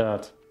 What is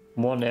that?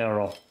 One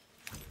arrow.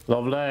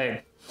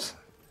 Lovely.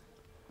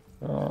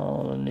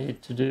 All I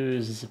need to do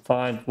is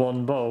find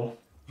one bow.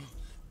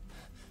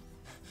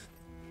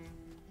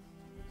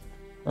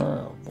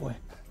 Oh boy.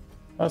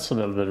 That's a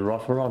little bit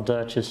rough around the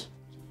edges.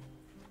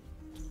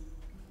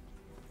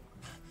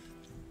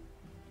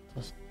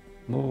 Just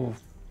move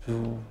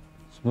to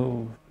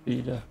smooth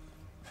either.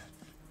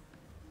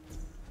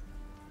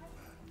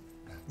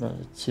 I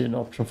didn't see an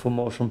option for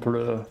motion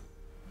blur.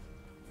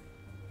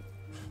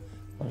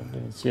 I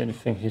didn't see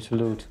anything here to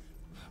loot.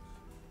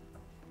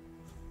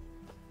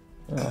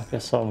 I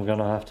guess I'm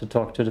gonna have to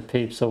talk to the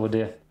peeps over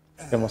there.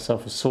 Get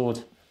myself a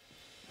sword.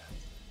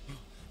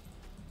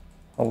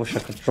 I wish I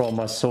could draw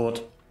my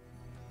sword.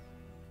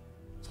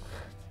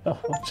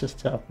 What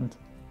just happened?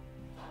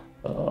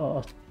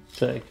 Oh,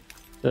 take.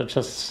 They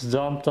just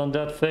jumped on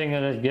that thing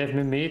and it gave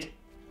me meat.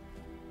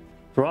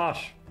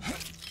 Brush.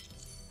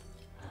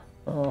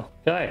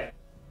 Okay.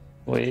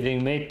 We're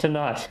eating meat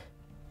tonight.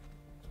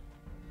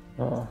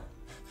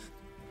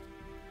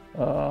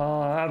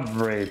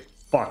 Every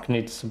buck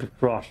needs to be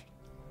crushed.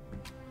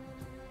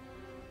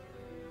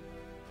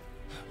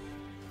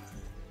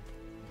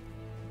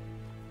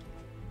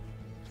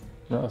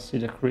 Now I see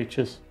the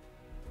creatures.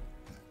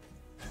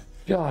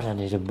 God, I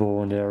need a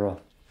bow and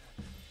arrow.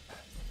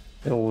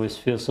 I always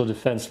feel so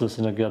defenseless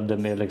in a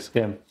goddamn Elex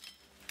game.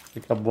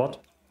 Pick up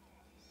what?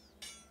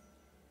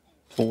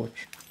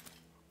 Torch.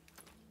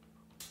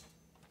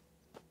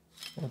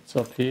 What's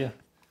up here?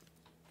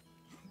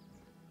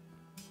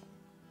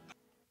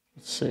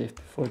 Let's save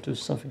before I do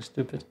something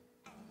stupid.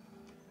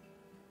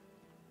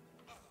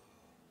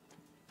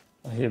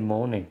 I hear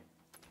moaning.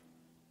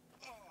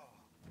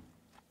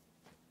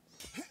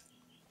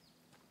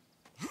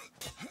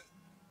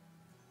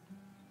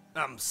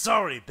 I'm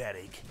sorry,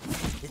 Beric.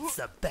 It's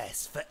the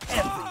best for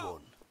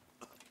everyone.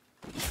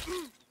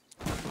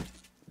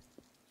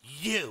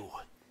 You!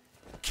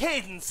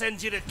 Caden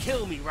sends you to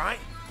kill me, right?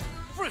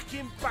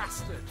 Frickin'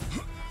 bastard!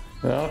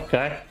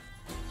 Okay.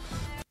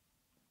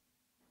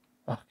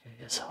 Okay,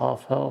 it's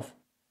half health.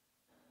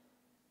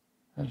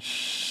 And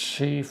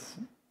she...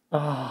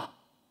 Ah.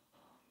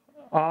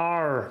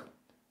 R.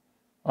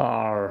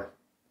 R.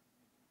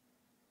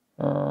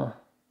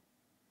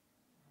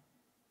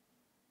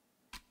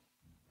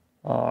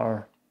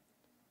 R.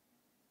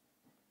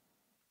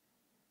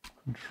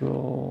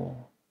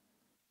 Control.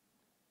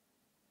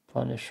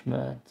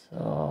 Punishment.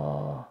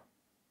 Oh.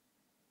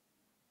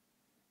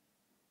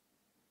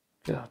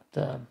 God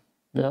damn.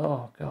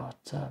 Oh, god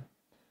damn.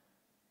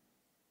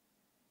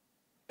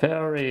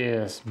 Parry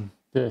is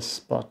this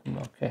button.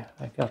 Okay,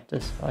 I got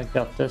this. I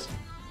got this.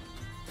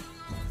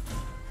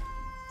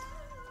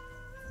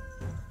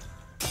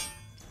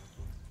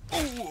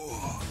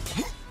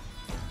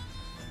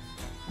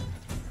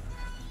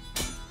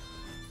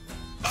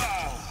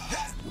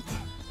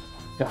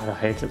 God, I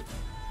hate it.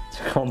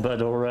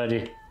 Combat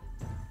already.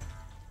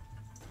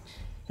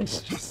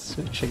 It's just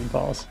switching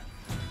bars.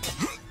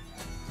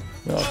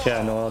 Okay,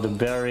 I know how to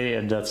bury,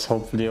 and that's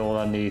hopefully all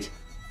I need.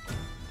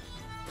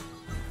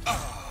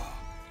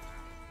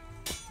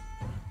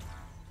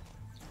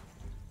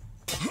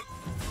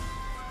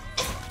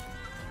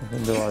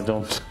 Even though I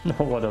don't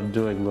know what I'm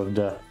doing with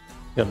the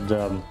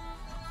goddamn...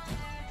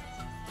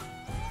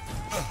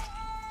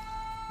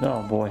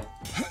 Oh boy.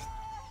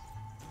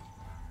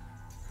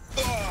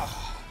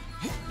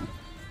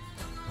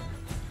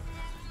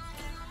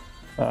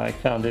 I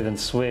can't even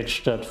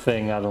switch that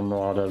thing, I don't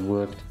know how that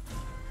worked.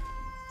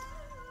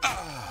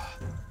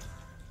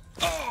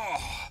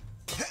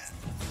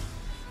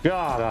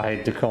 God, I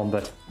hate the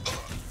combat.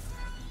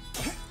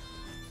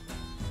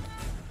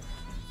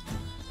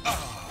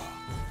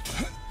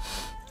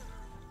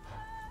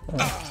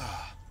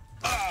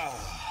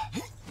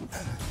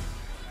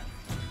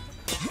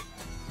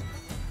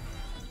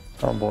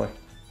 Oh boy.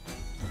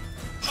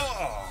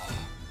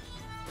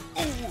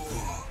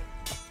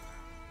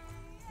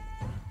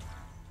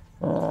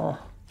 Oh.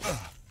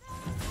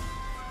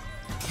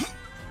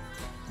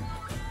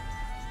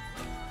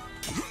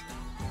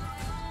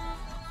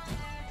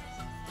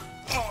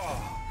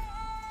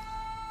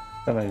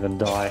 I don't even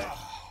die.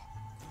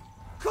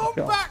 Come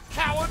God. back,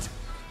 coward!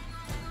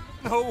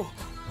 No,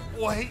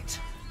 wait.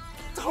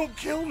 Don't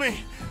kill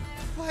me.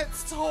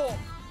 Let's talk,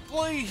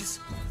 please.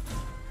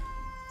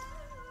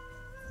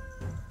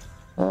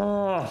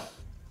 Oh.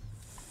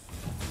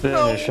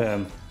 Finish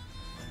him.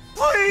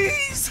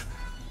 Please!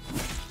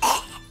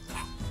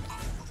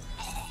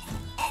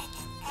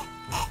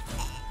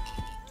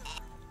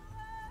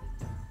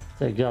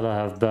 They gotta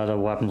have better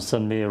weapons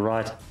than me,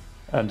 right?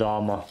 And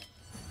armor.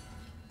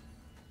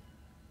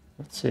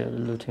 Let's see how the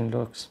looting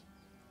looks.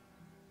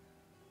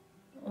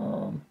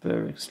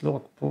 Barracks,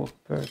 logbook,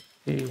 barrack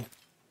key.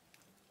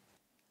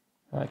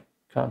 I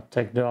can't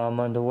take the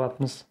armor and the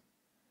weapons.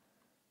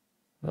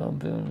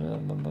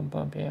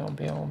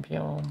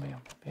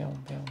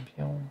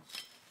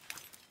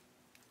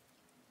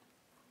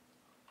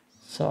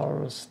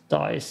 Saurus,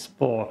 dice,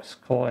 box,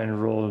 coin,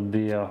 roll,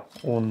 beer,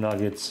 all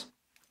nuggets.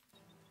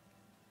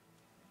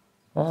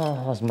 Oh,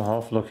 how's my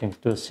health looking?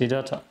 Do you see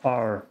that?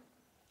 R.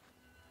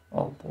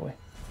 Oh boy.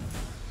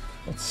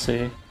 Let's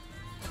see.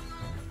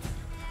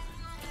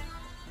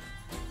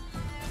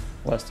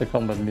 Why's the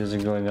combat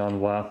music going on?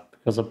 Wow,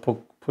 because I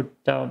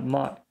put down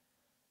my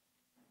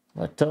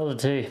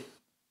vitality.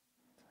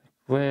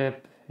 Grab,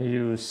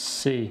 you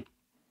see.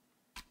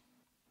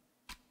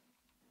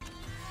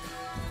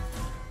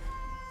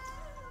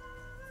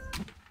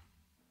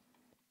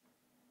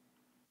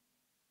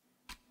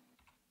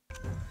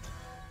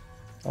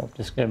 Oh,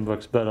 this game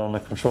works better on the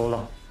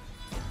controller.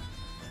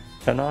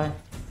 Can I?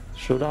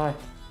 Should I?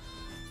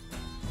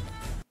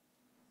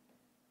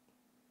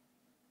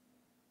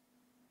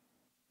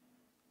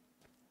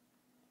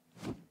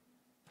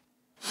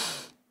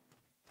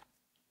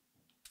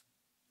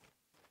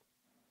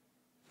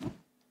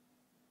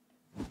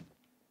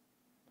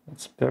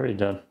 Let's bury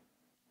that.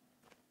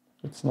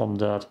 It's not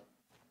that.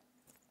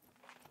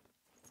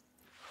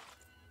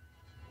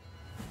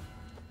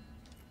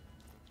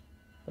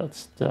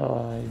 Let's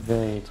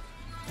evade.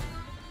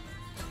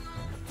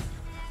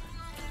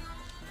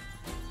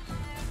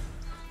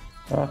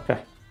 Okay.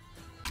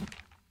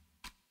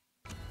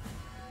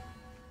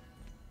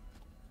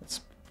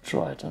 Let's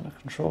try it on the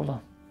controller.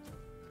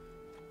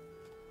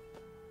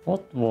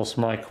 What was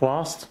my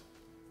quest?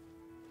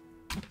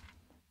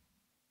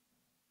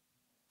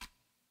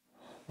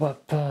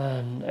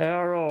 Weapon,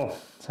 arrow.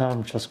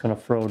 I'm just gonna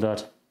throw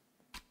that.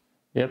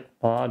 Yep,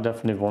 I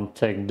definitely won't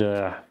take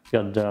the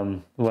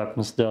goddamn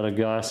weapons the other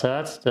guys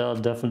had. They're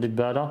definitely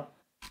better.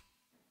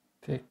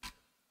 Pick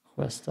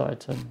quest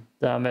item.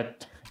 Damn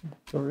it.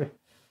 Sorry.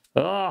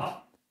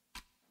 Ah!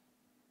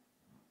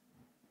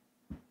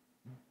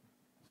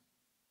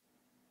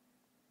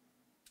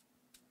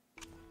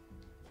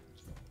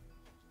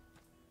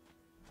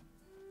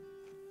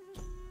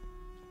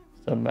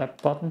 The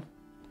map button.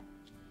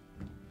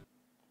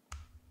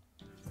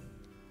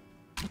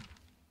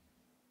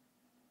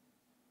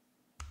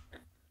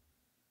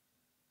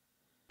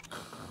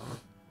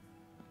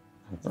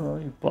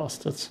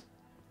 bastards.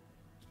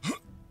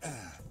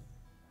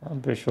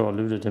 I'm pretty sure I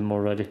looted him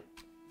already.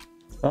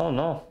 Oh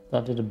no,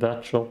 I did a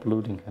bad job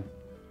looting him.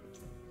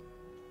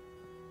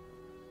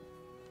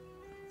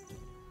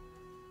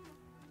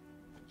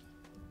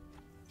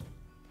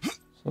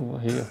 So we're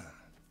here.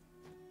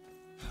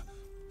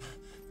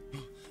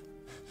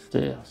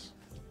 Stairs.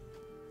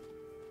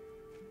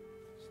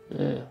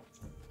 Stairs.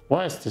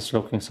 Why is this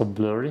looking so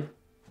blurry?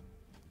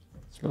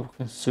 It's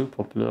looking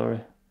super blurry.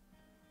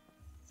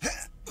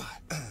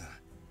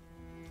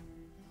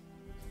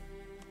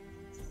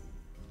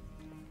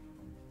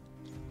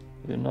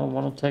 You not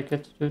want to take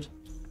it, dude?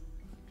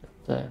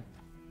 God damn.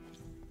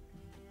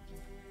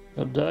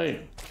 God damn.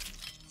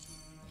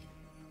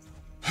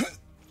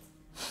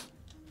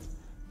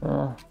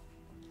 Oh.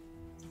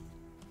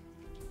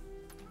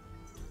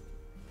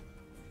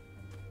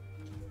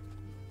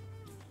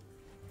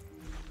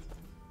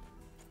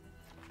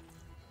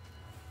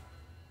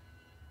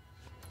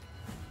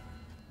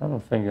 I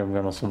don't think I'm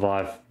gonna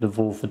survive the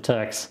wolf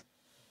attacks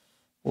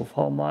with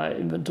how my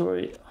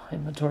inventories,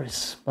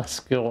 my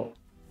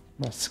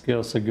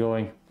skills are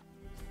going.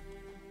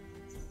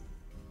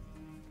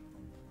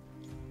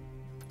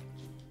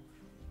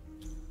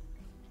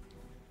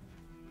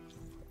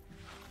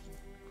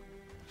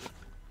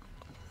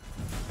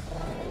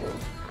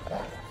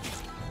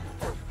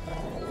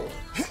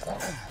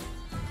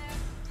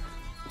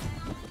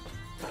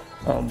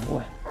 Oh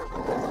boy.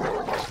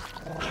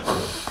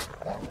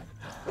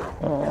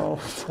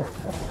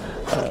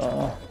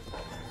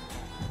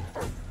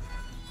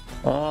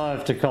 Oh,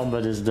 if the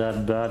combat is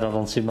that bad, I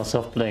don't see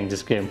myself playing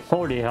this game.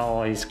 Holy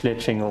hell, he's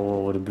glitching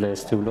all over the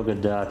place too. Look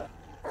at that.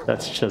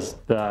 That's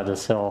just bad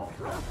as hell.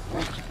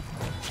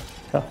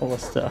 What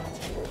was that?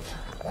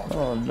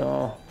 Oh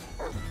no.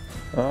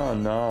 Oh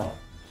no.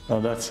 Oh,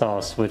 that's how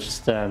a switch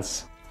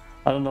stands.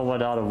 I don't know why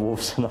the other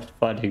wolves are not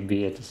fighting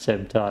me at the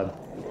same time.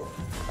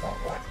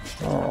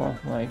 Oh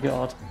my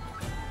god.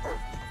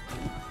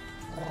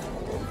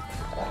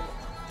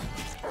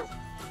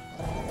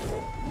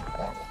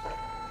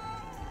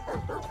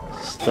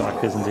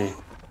 Stuck, isn't he?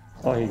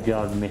 Oh, he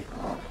got me.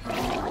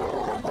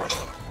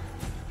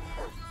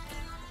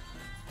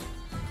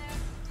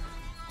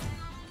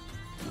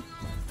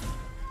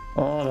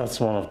 Oh, that's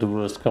one of the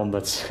worst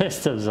combat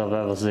systems I've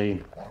ever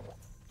seen.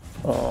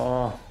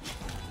 Oh.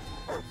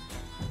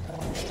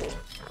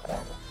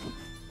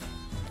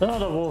 The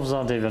other wolves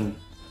aren't even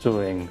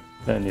doing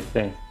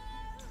anything.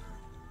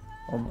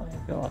 Oh my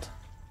god.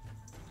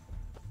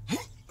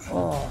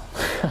 Oh.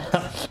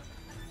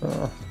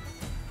 Oh.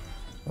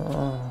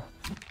 Oh.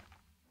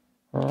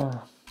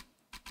 Oh.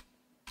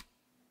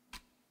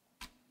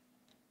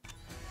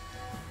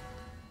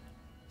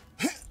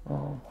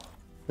 Oh my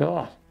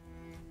god.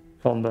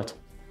 Combat.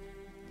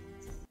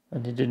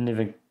 And he didn't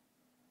even...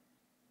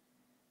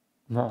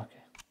 No,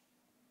 okay.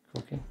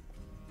 Cooking.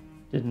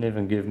 Didn't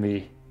even give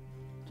me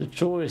the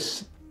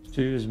choice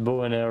to use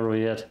bow and arrow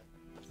yet.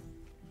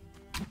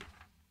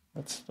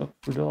 Let's look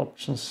for the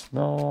options.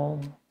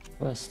 No.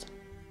 West.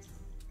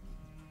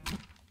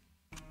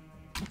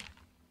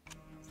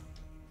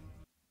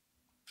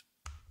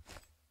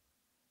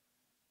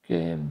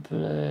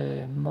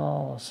 Gameplay,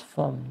 mouse,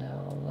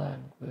 thumbnail,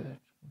 language,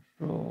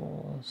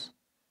 controls.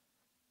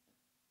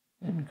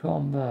 In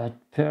combat,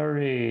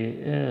 parry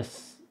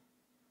is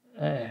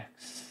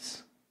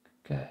X.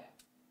 Okay.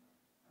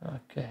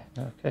 Okay,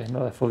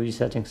 no FOV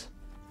settings.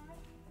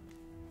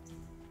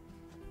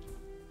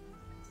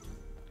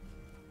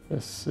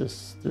 This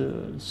is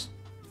the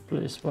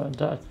place where I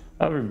died.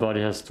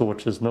 Everybody has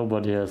torches,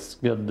 nobody has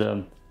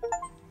goddamn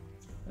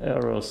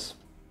arrows.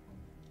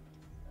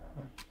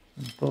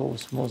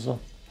 Bows, mother.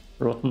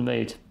 Rotten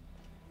meat.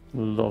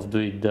 Love to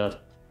eat that.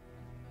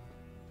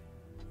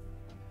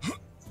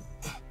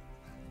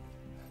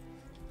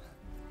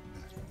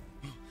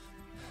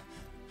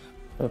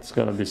 That's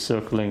gonna be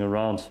circling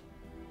around.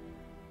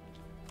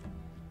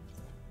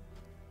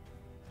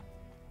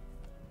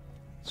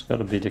 It's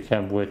gotta be the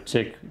camp where it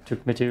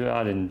took me to.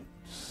 I didn't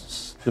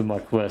do my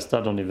quest.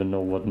 I don't even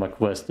know what my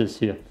quest is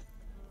here.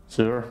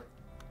 Sir?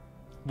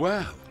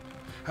 Well,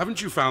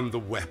 haven't you found the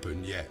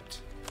weapon yet?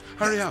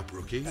 Hurry up,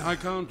 rookie. I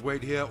can't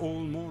wait here all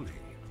morning.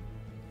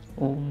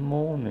 All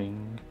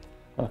morning?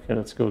 Okay,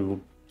 let's go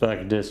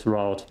back this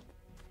route.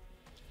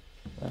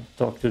 And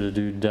talk to the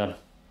dude then.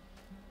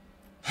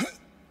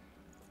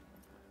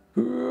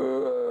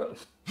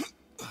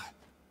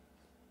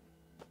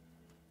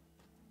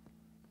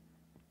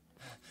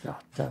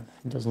 God damn,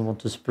 he doesn't want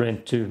to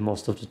sprint too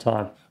most of the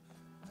time.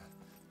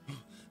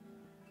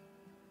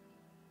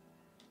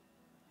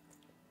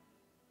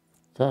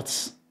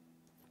 That's...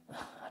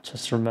 I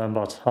just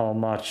remembered how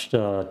much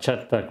the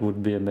jetpack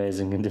would be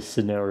amazing in this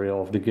scenario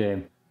of the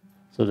game.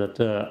 So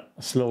that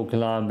slow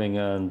climbing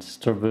and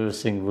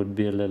traversing would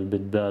be a little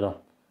bit better.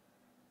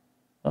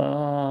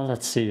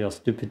 Let's see how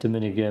stupid the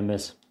minigame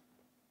is.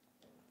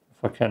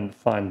 If I can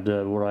find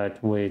the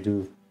right way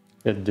to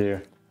get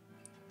there.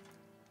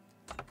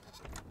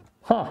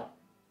 Huh!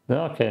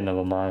 Okay,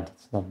 never mind.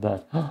 It's not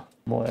bad.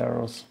 More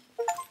arrows.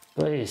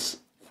 Please,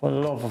 For the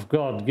love of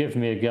God, give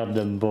me a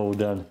goddamn bow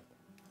then.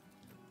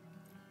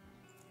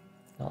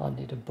 I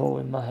need a bow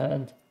in my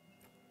hand.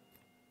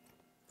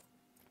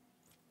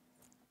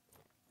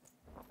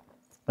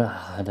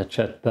 Ah, and a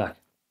jetpack.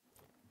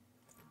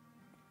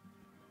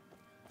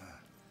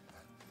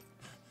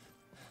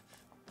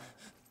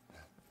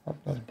 I'm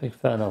not a big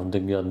fan of the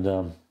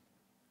goddamn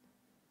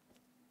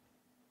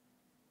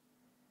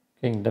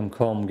Kingdom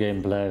Come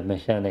gameplay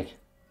mechanic.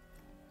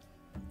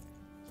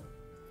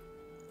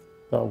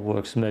 That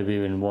works maybe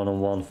in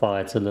one-on-one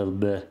fights a little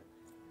bit.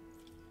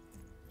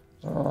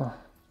 But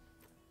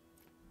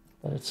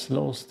it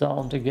slows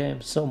down the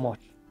game so much.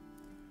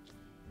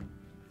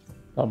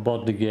 I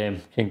bought the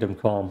game, Kingdom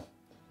Come.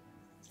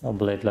 I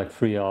played like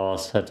 3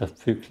 hours, had a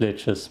few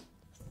glitches,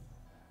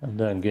 and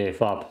then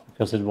gave up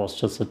because it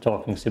was just a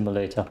talking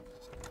simulator.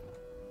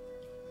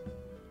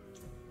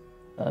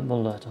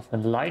 Amulet of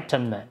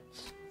Enlightenment.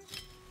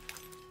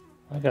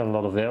 I got a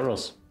lot of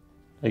arrows.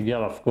 They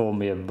gotta throw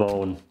me a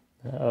bone.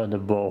 The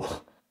bow.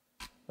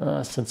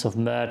 Sense of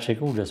magic.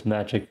 Oh, there's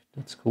magic.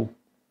 That's cool.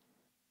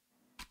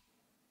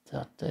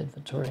 That the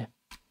inventory.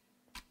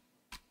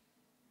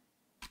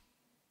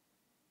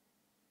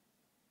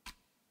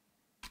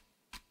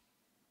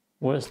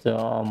 Where's the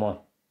armor?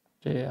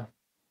 There.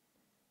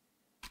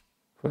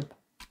 Equip.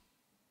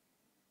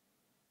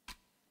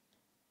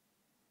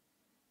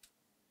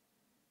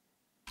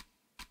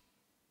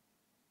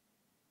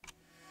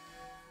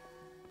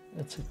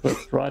 It's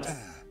equipped, right?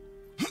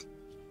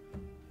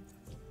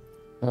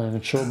 I'm not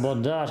even sure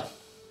about that.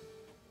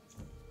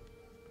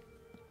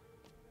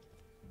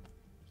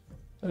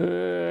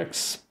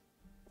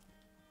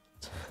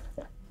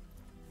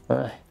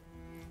 Right.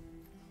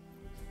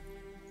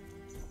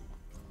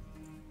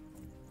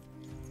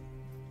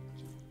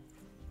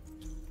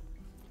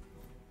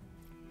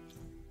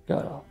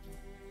 Gotta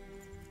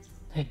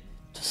need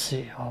to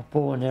see how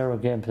bow and arrow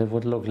gameplay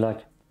would look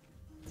like.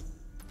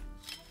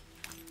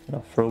 Can I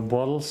throw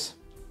bottles?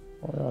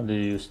 Or do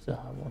you use the?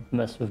 I won't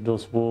mess with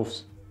those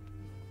wolves.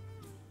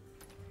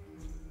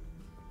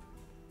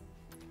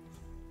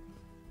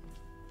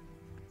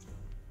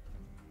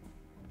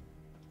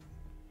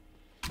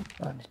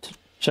 I need to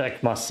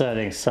check my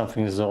settings,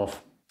 something is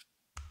off.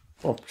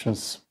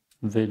 Options,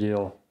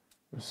 video,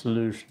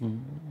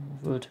 resolution,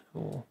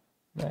 vertical,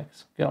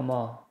 max,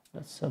 gamma,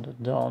 let's send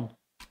it down.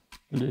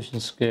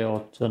 Resolution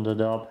scale, turn it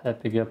up,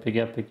 epic, epic,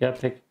 epic,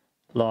 epic,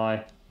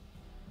 apply.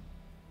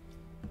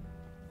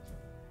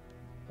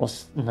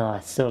 No,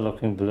 it's still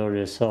looking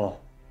blurry as hell.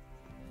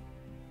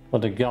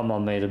 But the gamma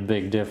made a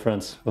big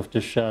difference with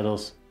the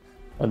shadows.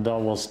 And that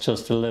was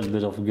just a little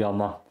bit of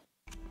gamma.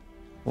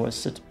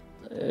 Where's it?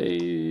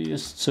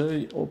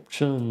 Say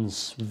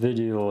options,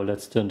 video,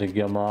 let's turn the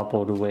gamma up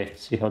all the way,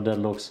 see how that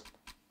looks.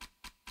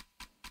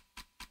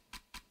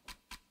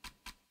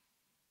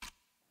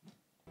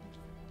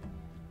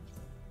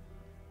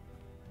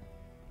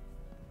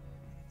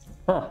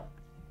 Huh.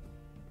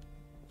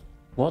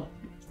 What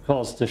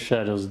caused the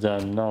shadows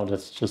then? Now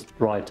that's just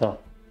brighter.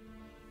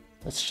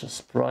 That's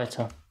just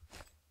brighter.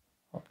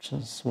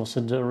 Options, was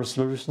it the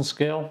resolution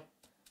scale?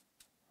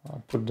 I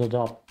put that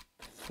up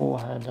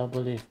beforehand, I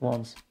believe,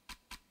 once.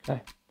 Okay.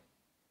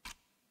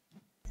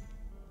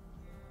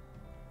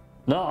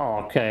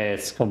 No, okay,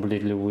 it's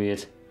completely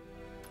weird.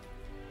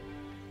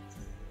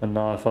 And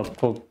now if I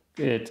put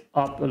it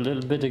up a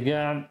little bit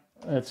again,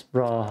 it's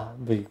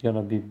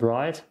gonna be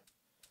bright.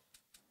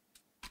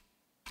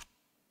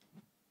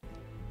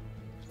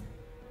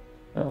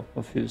 Oh, I'm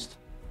confused.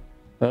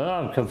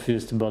 I'm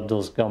confused about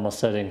those gamma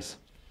settings.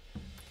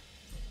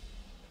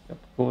 Keep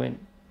going.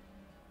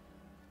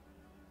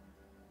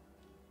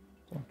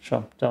 Don't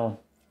jump down.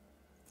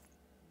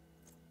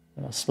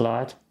 And I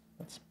slide.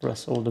 Let's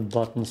press all the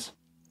buttons.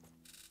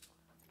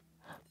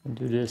 And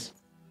do this.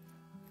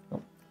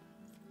 Oh,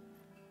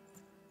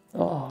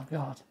 oh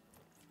god.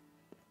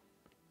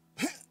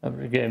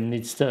 Every game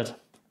needs that.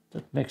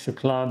 That makes you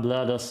climb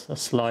ladders, a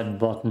slide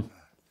button.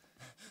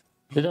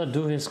 Did I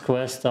do his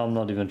quest? I'm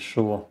not even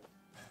sure.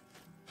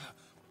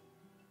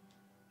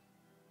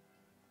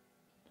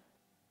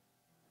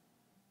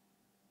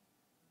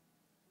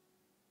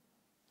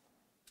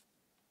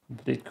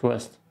 Complete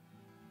quest.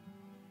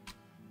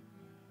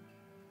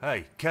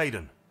 Hey,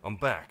 Caden, I'm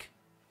back.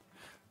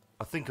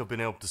 I think I've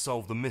been able to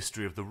solve the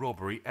mystery of the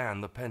robbery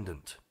and the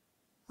pendant.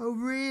 Oh,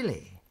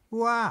 really?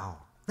 Wow,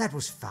 that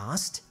was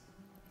fast.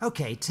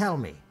 Okay, tell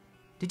me.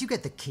 Did you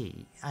get the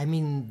key? I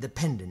mean, the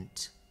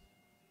pendant.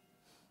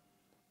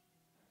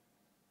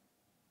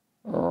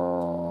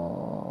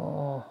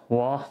 Oh,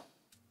 what?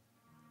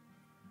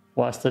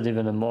 Why is that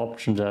even an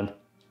option then?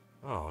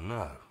 Oh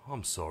no,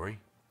 I'm sorry.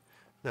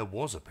 There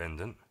was a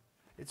pendant.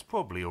 It's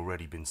probably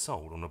already been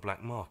sold on the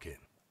black market.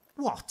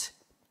 What?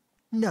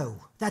 No,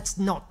 that's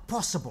not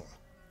possible.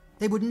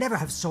 They would never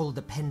have sold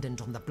the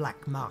pendant on the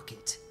black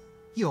market.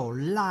 You're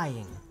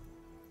lying.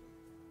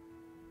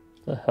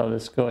 The hell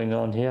is going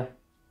on here?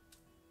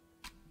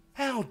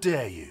 How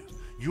dare you?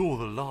 You're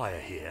the liar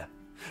here.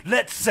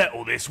 Let's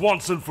settle this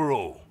once and for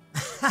all.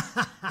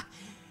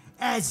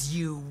 As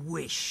you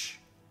wish.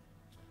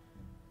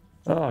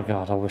 Oh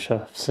god, I wish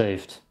I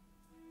saved.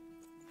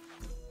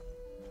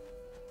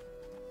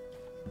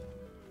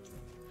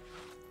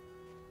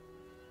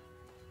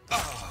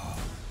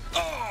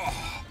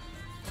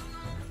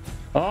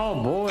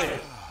 Oh boy!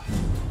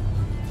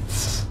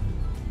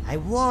 I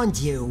warned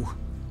you.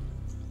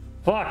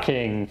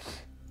 Fucking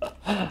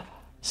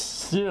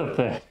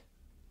stupid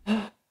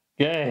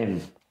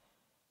game.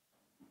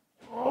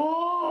 Oh!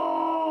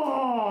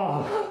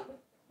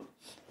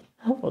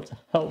 What the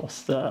hell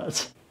was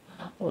that?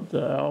 What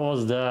the hell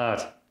was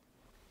that?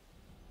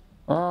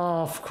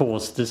 Ah, of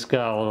course, this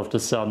guy all of the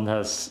sudden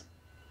has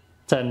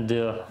 10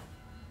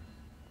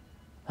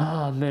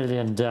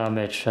 million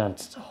damage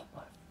and oh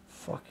my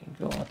fucking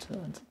god,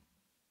 and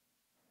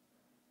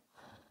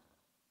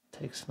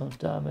takes no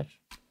damage.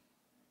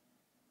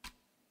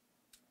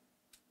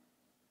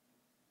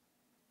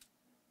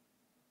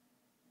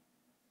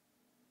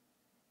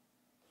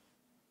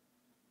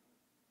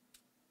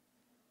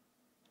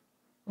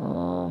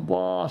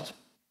 What?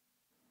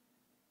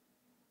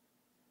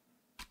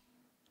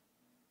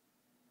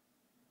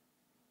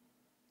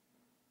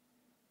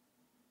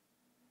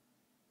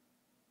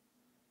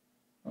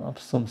 Up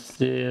some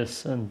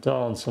stairs and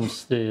down some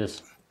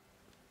stairs.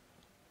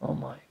 Oh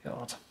my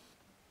god.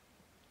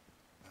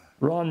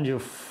 Run, you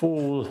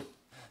fool.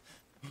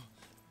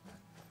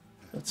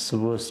 That's the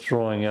worst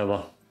drawing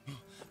ever.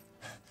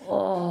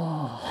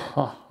 Oh,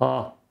 ha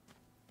ha.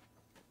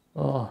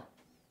 Oh.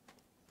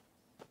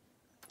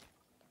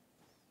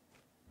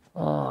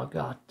 Oh,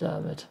 god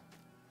damn it.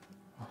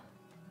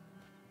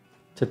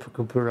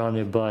 Typical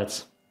piranha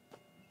bites.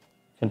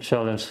 Can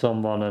challenge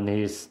someone and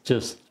he's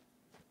just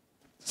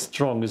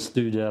strongest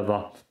dude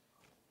ever.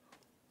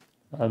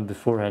 And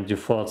beforehand you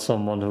fought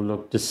someone who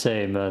looked the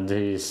same and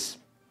he's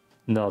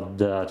not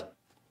that.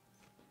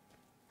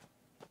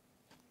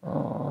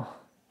 Oh,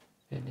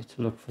 you need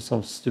to look for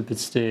some stupid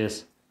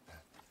stairs.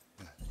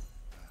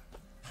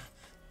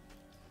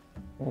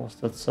 What was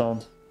that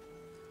sound?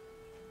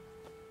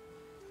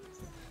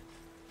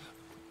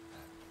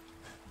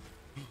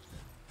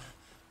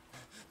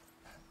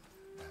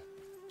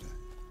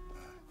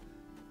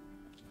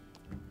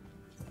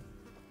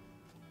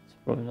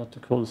 Probably not the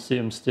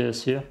Colosseum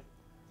stairs here.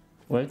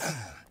 Wait.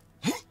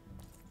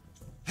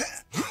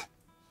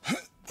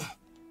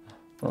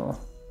 Oh.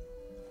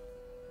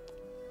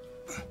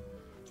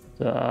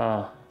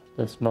 Ah,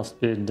 this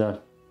must be done.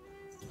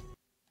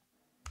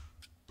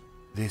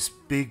 This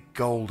big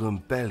golden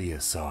Belia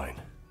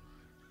sign.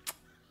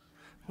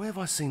 Where have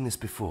I seen this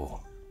before?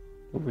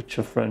 The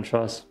Witcher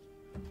franchise.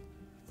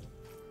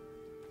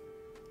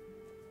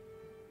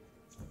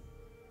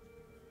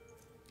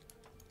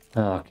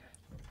 Okay.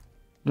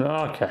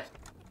 Okay.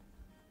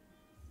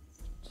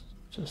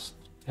 Just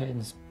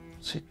Payne's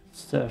secret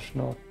stash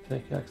note,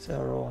 pickaxe,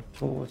 arrow,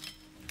 torch.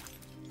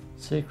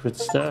 Secret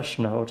stash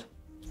note.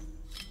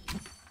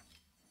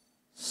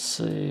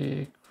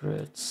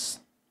 Secret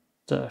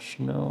stash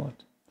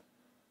note.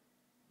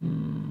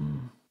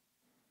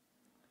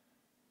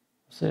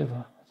 Save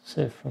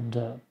from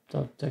the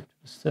don't take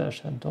the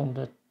stash and don't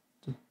let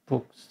the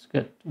books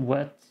get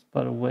wet.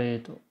 By the way,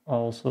 it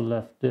also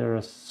left there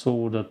a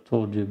sword I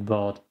told you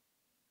about.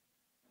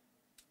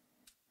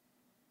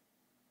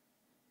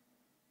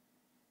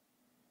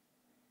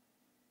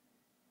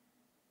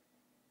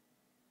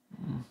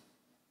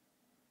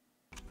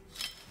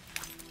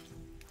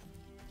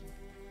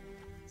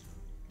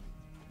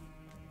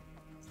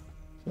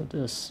 So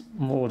there's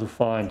more to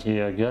find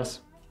here, I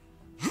guess.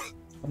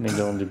 I mean,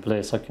 the only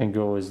place I can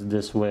go is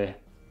this way.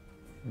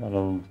 I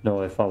don't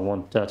know if I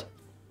want that.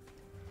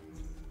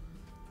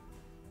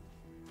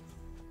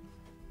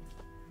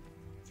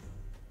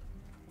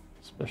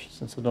 Especially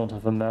since I don't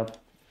have a map.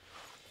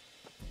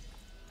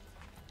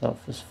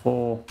 Health is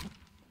 4.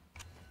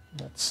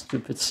 That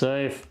stupid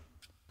save.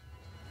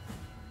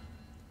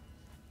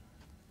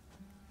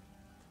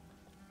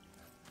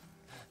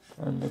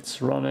 And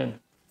let's run in.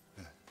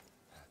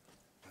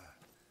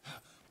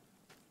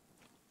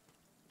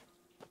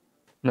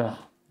 No,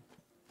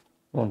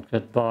 won't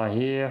get by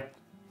here.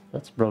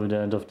 That's probably the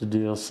end of the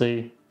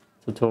DLC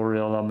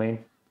tutorial, I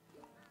mean.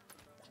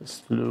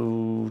 Just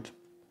loot.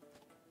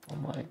 Oh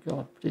my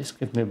god, please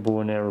give me a bow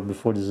and arrow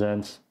before this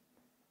ends.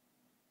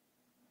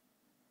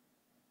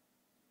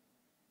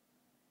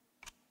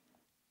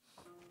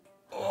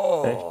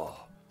 Oh,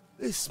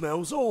 Okay. this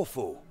smells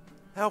awful.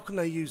 How can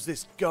they use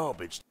this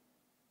garbage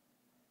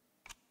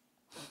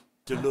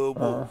to lure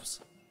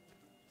wolves?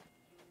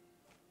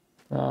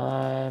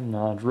 I'm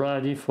not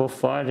ready for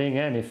fighting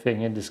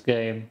anything in this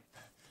game.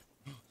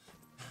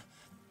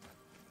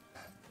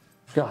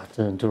 God,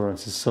 the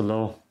endurance is so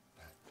low.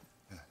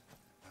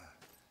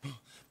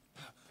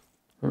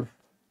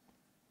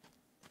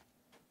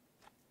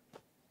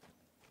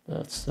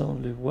 That's the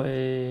only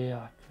way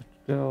I could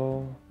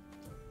go.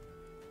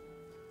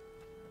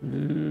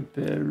 Blueberries.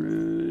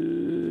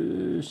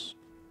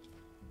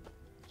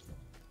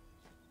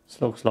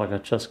 This looks like I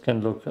just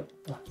can look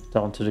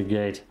down to the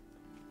gate.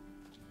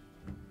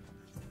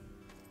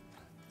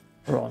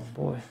 Run,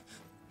 boy.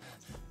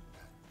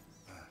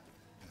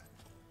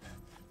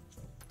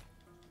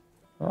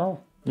 Oh,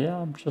 yeah,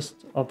 I'm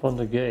just up on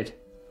the gate.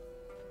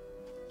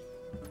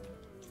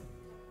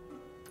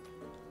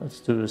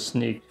 Let's do a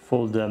sneak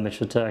full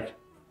damage attack.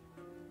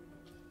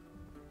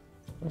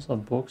 There's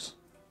some books.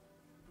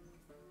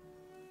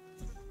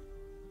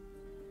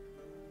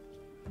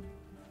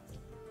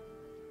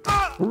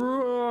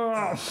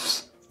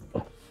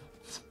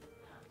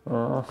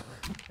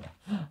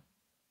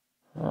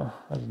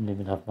 I didn't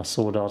even have my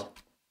sword out.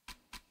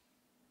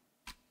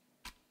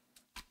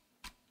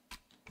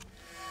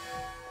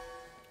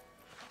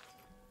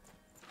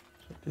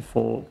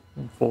 Before.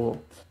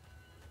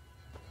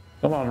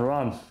 Come on,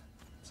 run!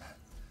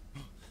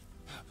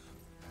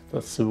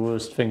 That's the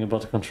worst thing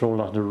about the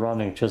controller. The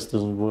running just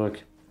doesn't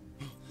work.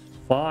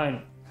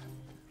 Fine.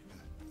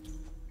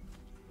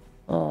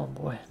 Oh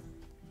boy.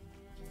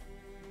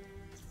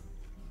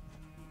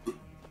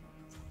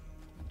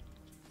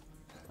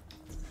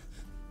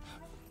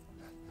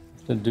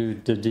 The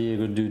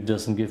Diego dude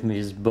doesn't give me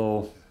his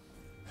bow.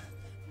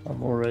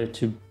 I'm already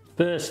too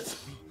pissed.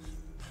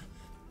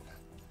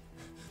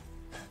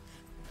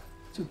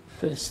 Too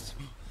pissed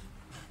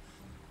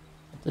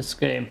at this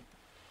game.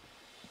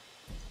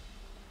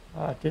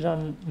 Did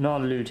I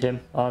not loot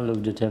him? I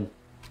looted him.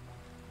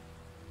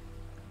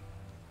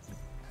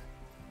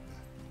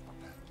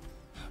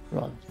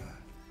 Run.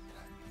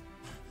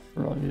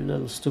 Run, you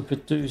little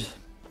stupid dude.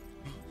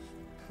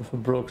 With a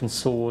broken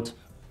sword.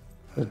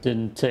 That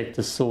didn't take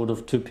the sword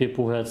of two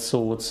people who had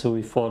swords who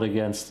he fought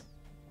against.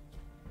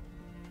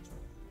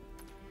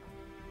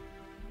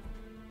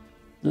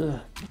 Ugh.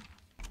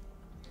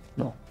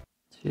 No,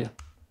 it's here.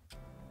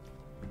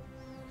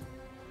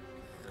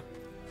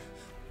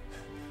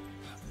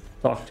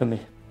 Talk to me.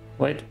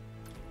 Wait.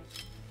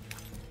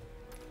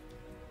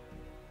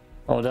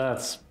 Oh,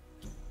 that's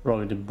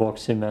probably the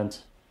box he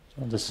meant.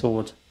 On the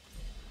sword.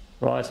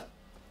 Right.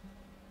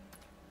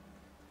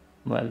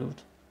 My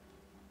loot.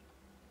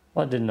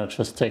 Why didn't I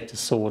just take the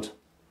sword?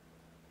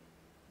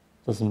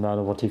 Doesn't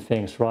matter what he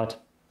thinks, right?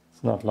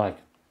 It's not like...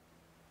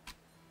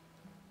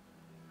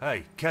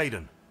 Hey,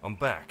 Caden, I'm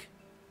back.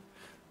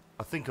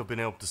 I think I've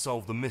been able to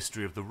solve the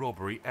mystery of the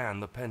robbery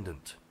and the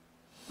pendant.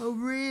 Oh,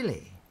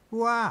 really?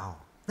 Wow,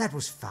 that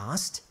was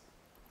fast.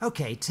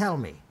 Okay, tell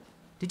me.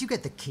 Did you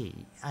get the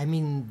key? I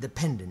mean, the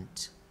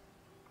pendant?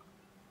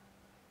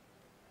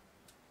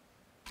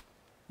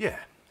 Yeah,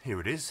 here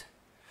it is.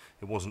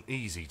 It wasn't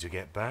easy to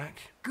get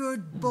back.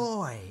 Good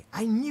boy.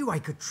 I knew I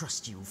could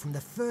trust you from the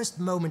first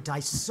moment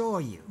I saw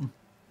you.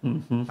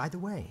 By the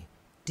way,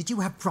 did you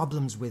have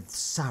problems with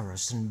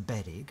Saras and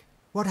Bedig?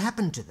 What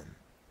happened to them?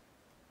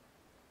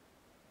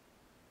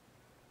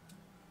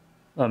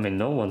 I mean,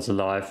 no one's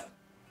alive.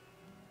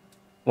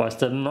 Why is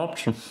that an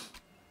option?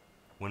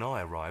 When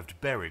I arrived,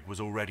 Beric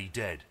was already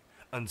dead,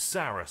 and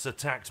Saras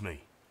attacked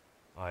me.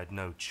 I had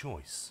no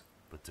choice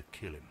but to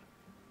kill him.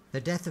 The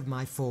death of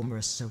my former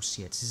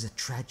associates is a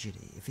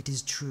tragedy, if it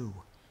is true.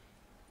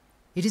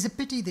 It is a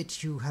pity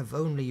that you have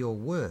only your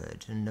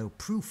word and no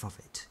proof of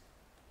it.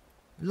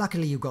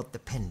 Luckily you got the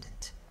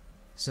pendant,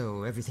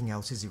 so everything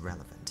else is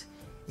irrelevant.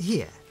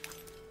 Here,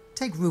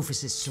 take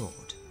Rufus's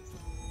sword.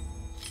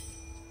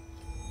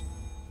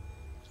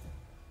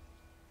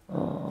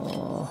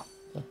 Oh,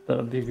 that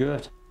better be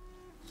good.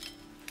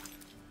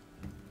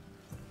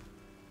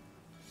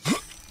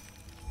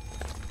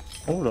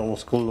 Oh, that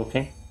was cool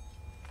looking.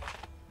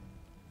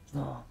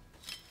 No.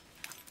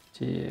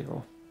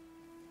 Diego.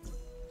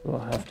 Do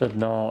I have that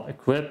now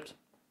equipped?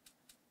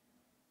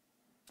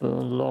 The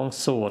long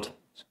sword.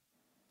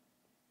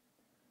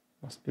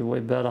 Must be way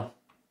better.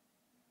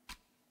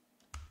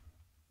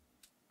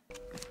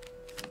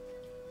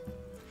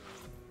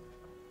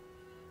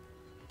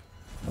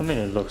 I mean,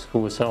 it looks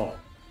cool as hell.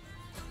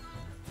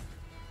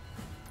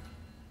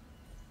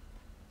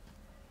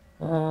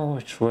 Oh,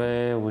 which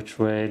way? Which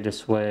way?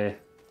 This way.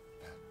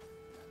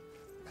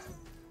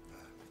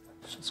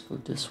 Let's just go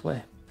this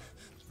way.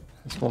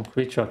 There's one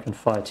creature I can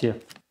fight here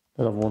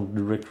that I won't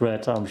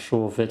regret, I'm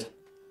sure of it.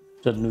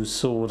 That new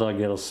sword, I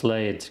gotta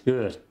slay it.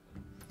 Good.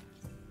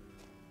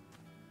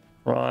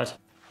 Right.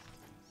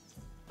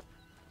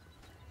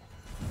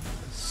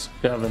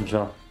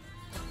 Scavenger.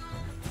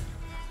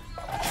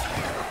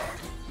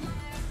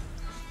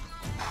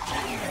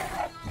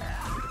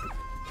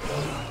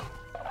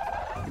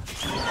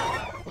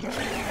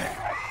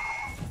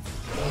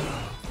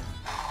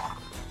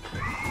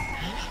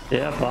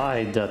 Yep,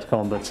 I hate that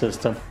combat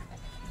system.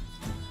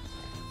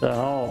 The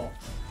hell?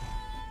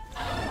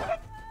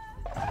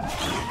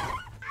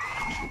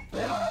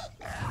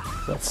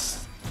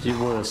 That's the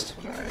worst.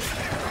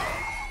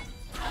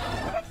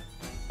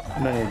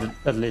 Many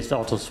at least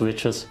auto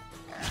switches.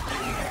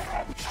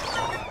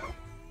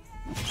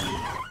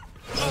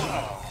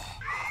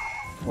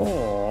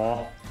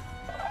 Oh.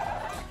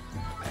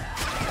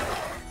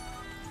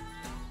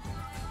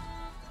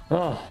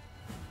 Oh.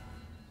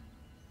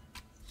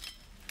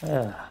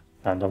 Yeah,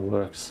 kinda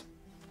works.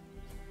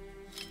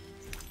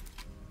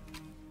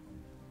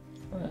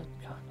 That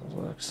kinda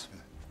works.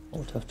 I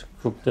would have to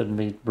cook that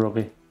meat,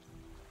 Brobby.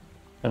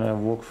 Can I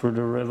walk through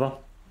the river?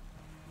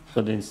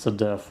 But insta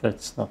death,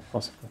 it's not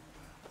possible.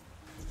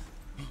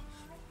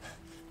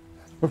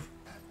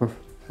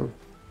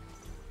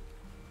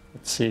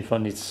 Let's see if I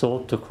need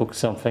salt to cook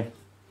something.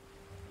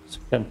 So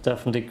you can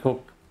definitely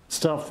cook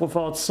stuff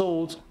without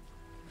salt.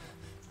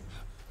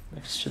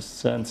 Makes just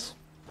sense.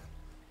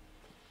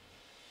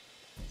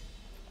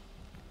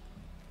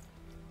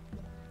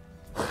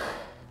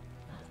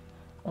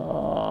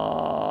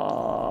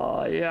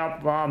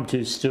 Yep, I'm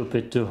too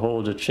stupid to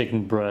hold a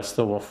chicken breast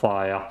over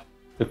fire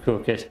to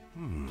cook it.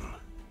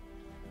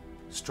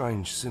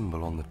 Strange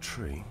symbol on the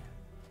tree.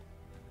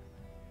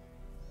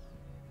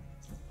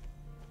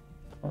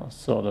 I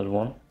saw that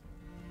one.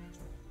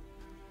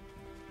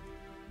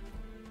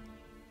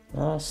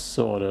 I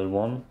saw that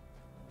one.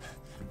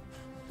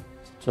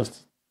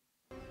 Just...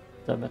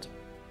 damn it.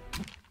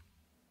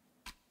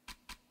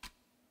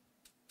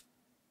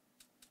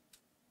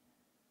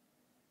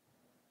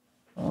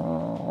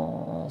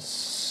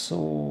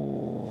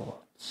 So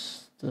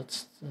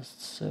that's the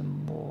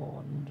symbol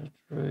on the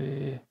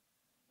tree.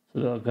 So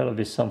there's gotta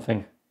be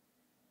something.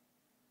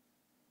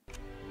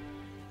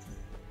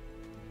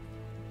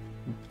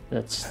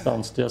 That's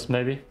downstairs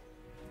maybe?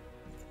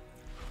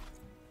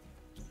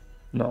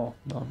 No,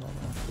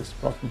 this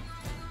button.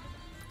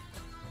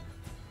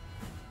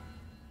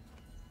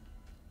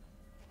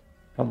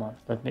 Come on,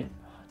 let me,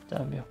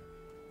 damn you.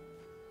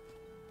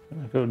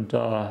 I'm gonna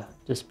go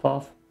this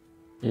path,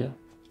 yeah.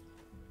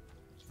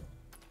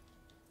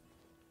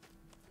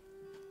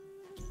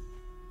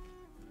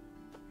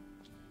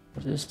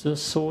 What is the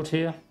sword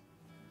here?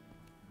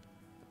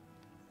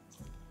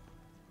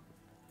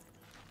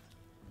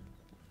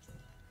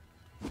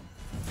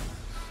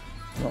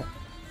 No,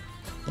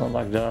 not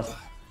like that.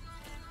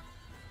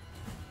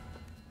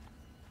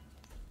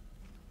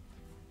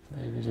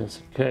 Maybe there's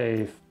a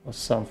cave or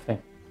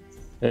something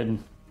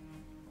hidden.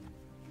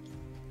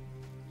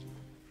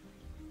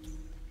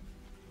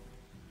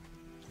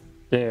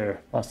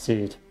 There, I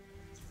see it.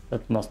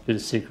 That must be the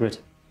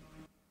secret.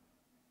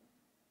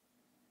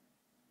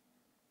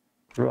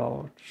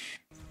 Crouch.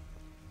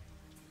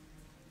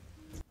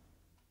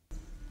 I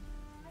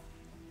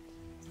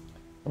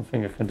don't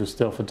think I can do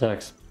stealth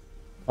attacks.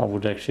 I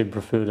would actually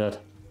prefer that.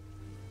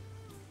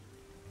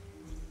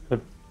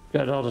 Could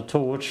get out a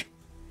torch.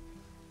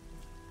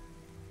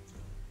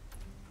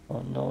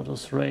 Oh no,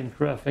 those rain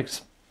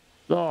graphics.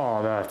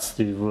 Oh, that's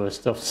the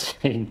worst I've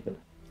seen.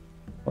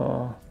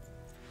 Oh.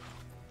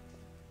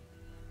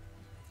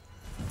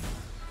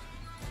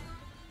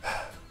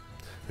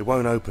 It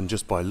won't open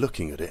just by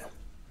looking at it.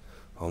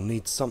 I'll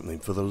need something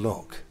for the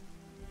lock.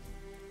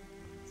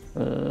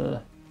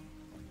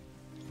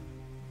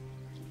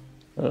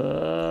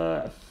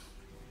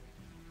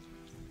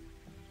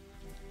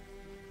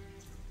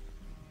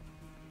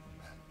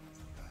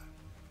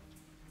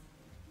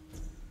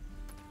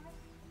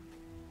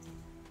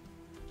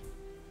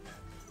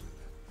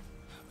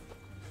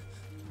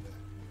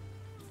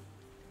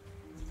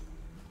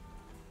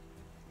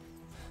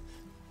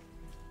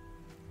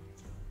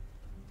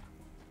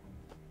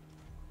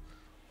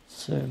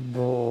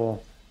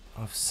 Symbol.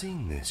 I've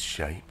seen this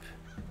shape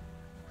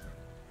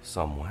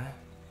somewhere.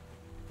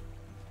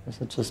 Does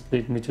it just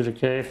lead me to the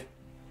cave?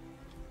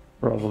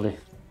 Probably.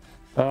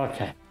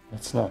 Okay,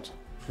 let's not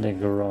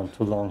linger around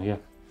too long here.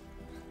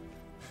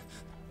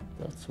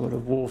 That's where the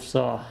wolves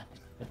are.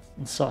 It's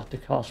inside the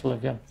castle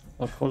again.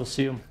 Or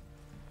Colosseum.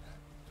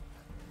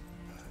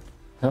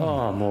 Oh,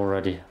 I'm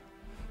already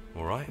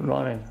Alright.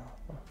 running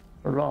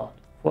around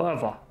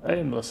forever,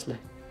 aimlessly.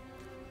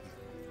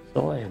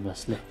 So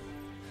aimlessly.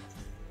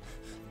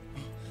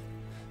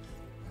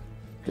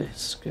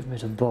 Please give me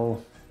the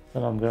bow,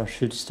 and I'm gonna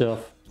shoot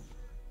stuff.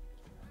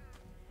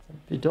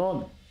 Be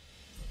done.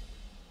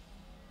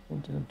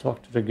 Don't even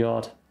talk to the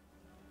god.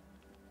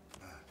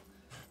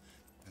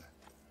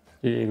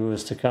 Diego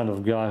is the kind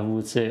of guy who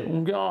would say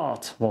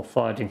 "God" while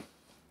fighting.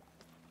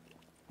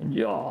 And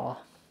yeah.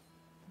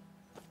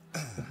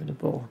 Give me the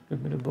bow,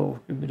 give me the bow,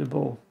 give me the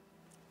bow.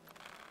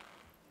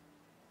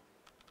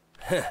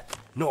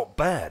 Not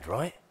bad,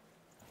 right?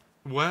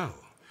 Well,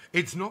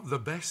 it's not the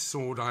best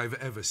sword I've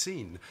ever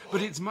seen,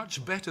 but it's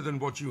much better than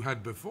what you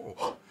had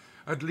before.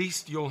 At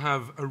least you'll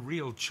have a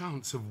real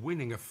chance of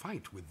winning a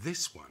fight with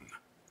this one.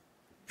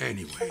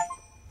 Anyway,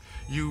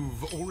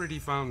 you've already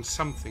found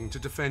something to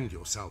defend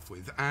yourself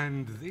with,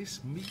 and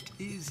this meat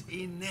is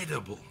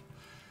inedible.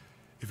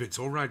 If it's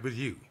all right with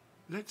you,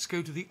 let's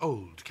go to the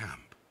old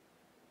camp.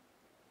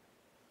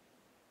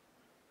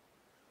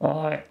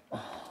 I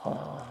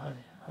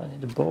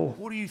need a bow.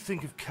 What do you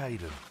think of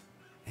Caden?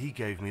 He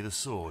gave me the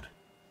sword.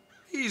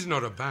 He's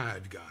not a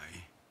bad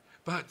guy,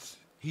 but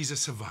he's a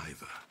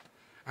survivor,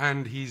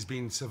 and he's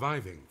been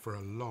surviving for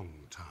a long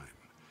time.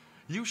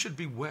 You should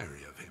be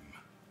wary of him.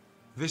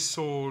 This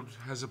sword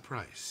has a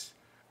price,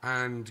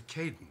 and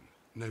Caden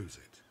knows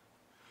it.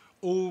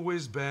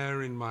 Always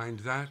bear in mind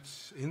that,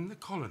 in the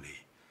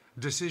colony,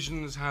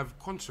 decisions have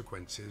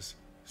consequences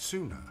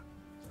sooner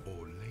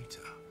or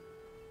later.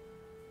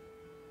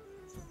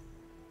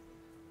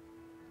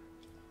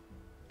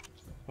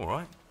 All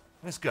right,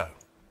 let's go.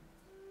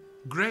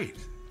 Great.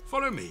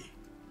 Follow me.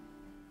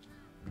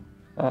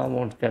 I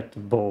won't get the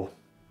bow.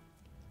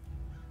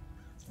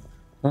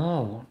 I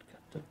won't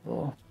get the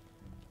bow.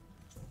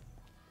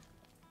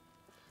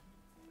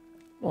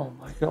 Oh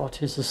my god,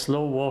 he's a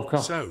slow walker.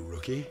 So,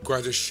 rookie,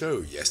 quite a show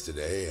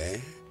yesterday, eh?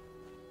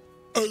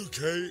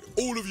 Okay,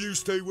 all of you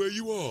stay where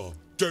you are.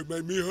 Don't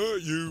make me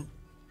hurt you.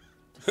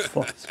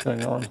 What is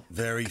going on?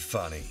 Very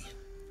funny.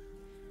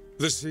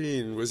 The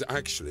scene was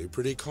actually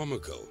pretty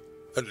comical,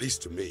 at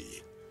least to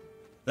me.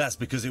 That's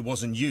because it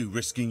wasn't you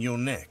risking your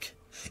neck.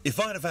 If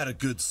I'd have had a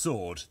good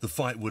sword, the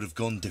fight would have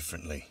gone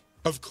differently.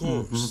 Of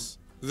course.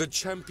 The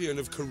champion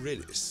of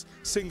Coryllis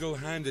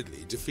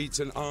single-handedly defeats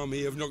an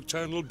army of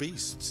nocturnal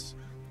beasts.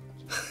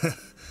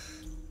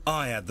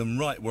 I had them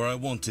right where I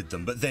wanted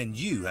them, but then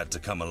you had to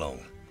come along.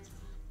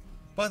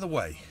 By the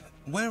way,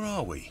 where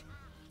are we?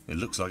 It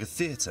looks like a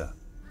theatre.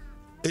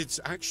 It's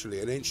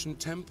actually an ancient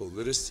temple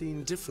that has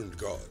seen different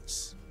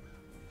gods.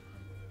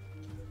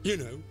 You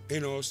know,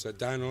 Inos,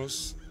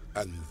 Adanos,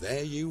 and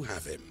there you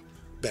have him,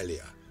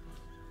 Belia.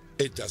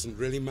 It doesn't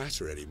really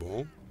matter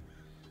anymore.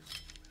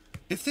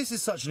 If this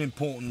is such an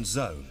important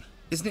zone,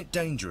 isn't it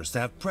dangerous to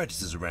have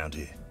predators around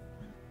here?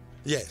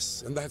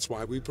 Yes, and that's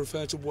why we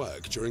prefer to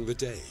work during the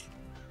day.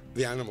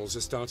 The animals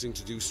are starting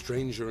to do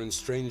stranger and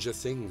stranger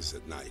things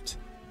at night.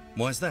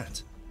 Why's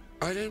that?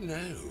 I don't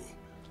know.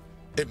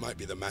 It might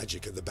be the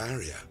magic of the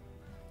barrier,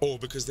 or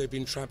because they've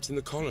been trapped in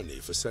the colony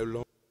for so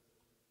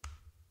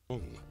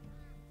long.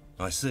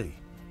 I see.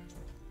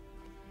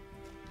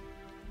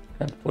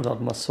 Can't pull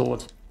out my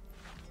sword.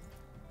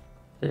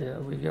 There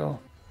we go.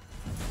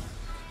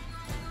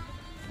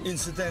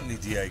 Incidentally,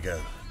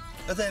 Diego,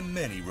 are there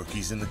many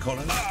rookies in the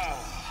colony?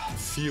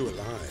 Few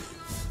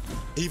alive.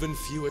 Even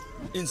fewer.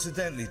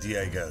 Incidentally,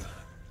 Diego,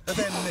 are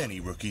there many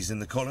rookies in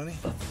the colony?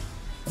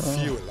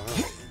 Few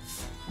alive.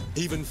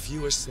 Even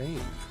fewer sane.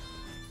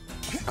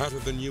 Out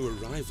of the new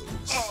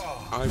arrivals,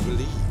 I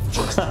believe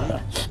just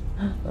three.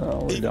 Oh,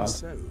 we're Even done.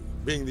 so,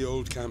 being the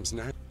old camp's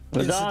now.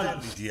 We're done.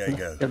 Incidentally,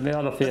 Diego, Get me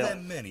out of are there here.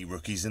 many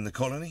rookies in the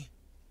colony?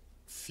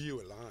 Few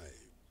alive.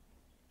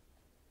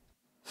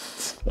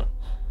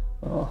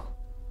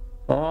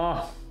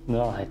 Oh,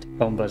 right.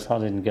 Combat, I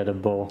didn't get a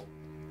bow.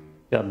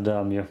 God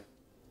damn you.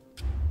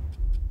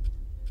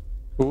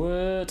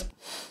 Quit.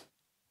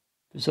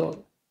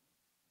 So.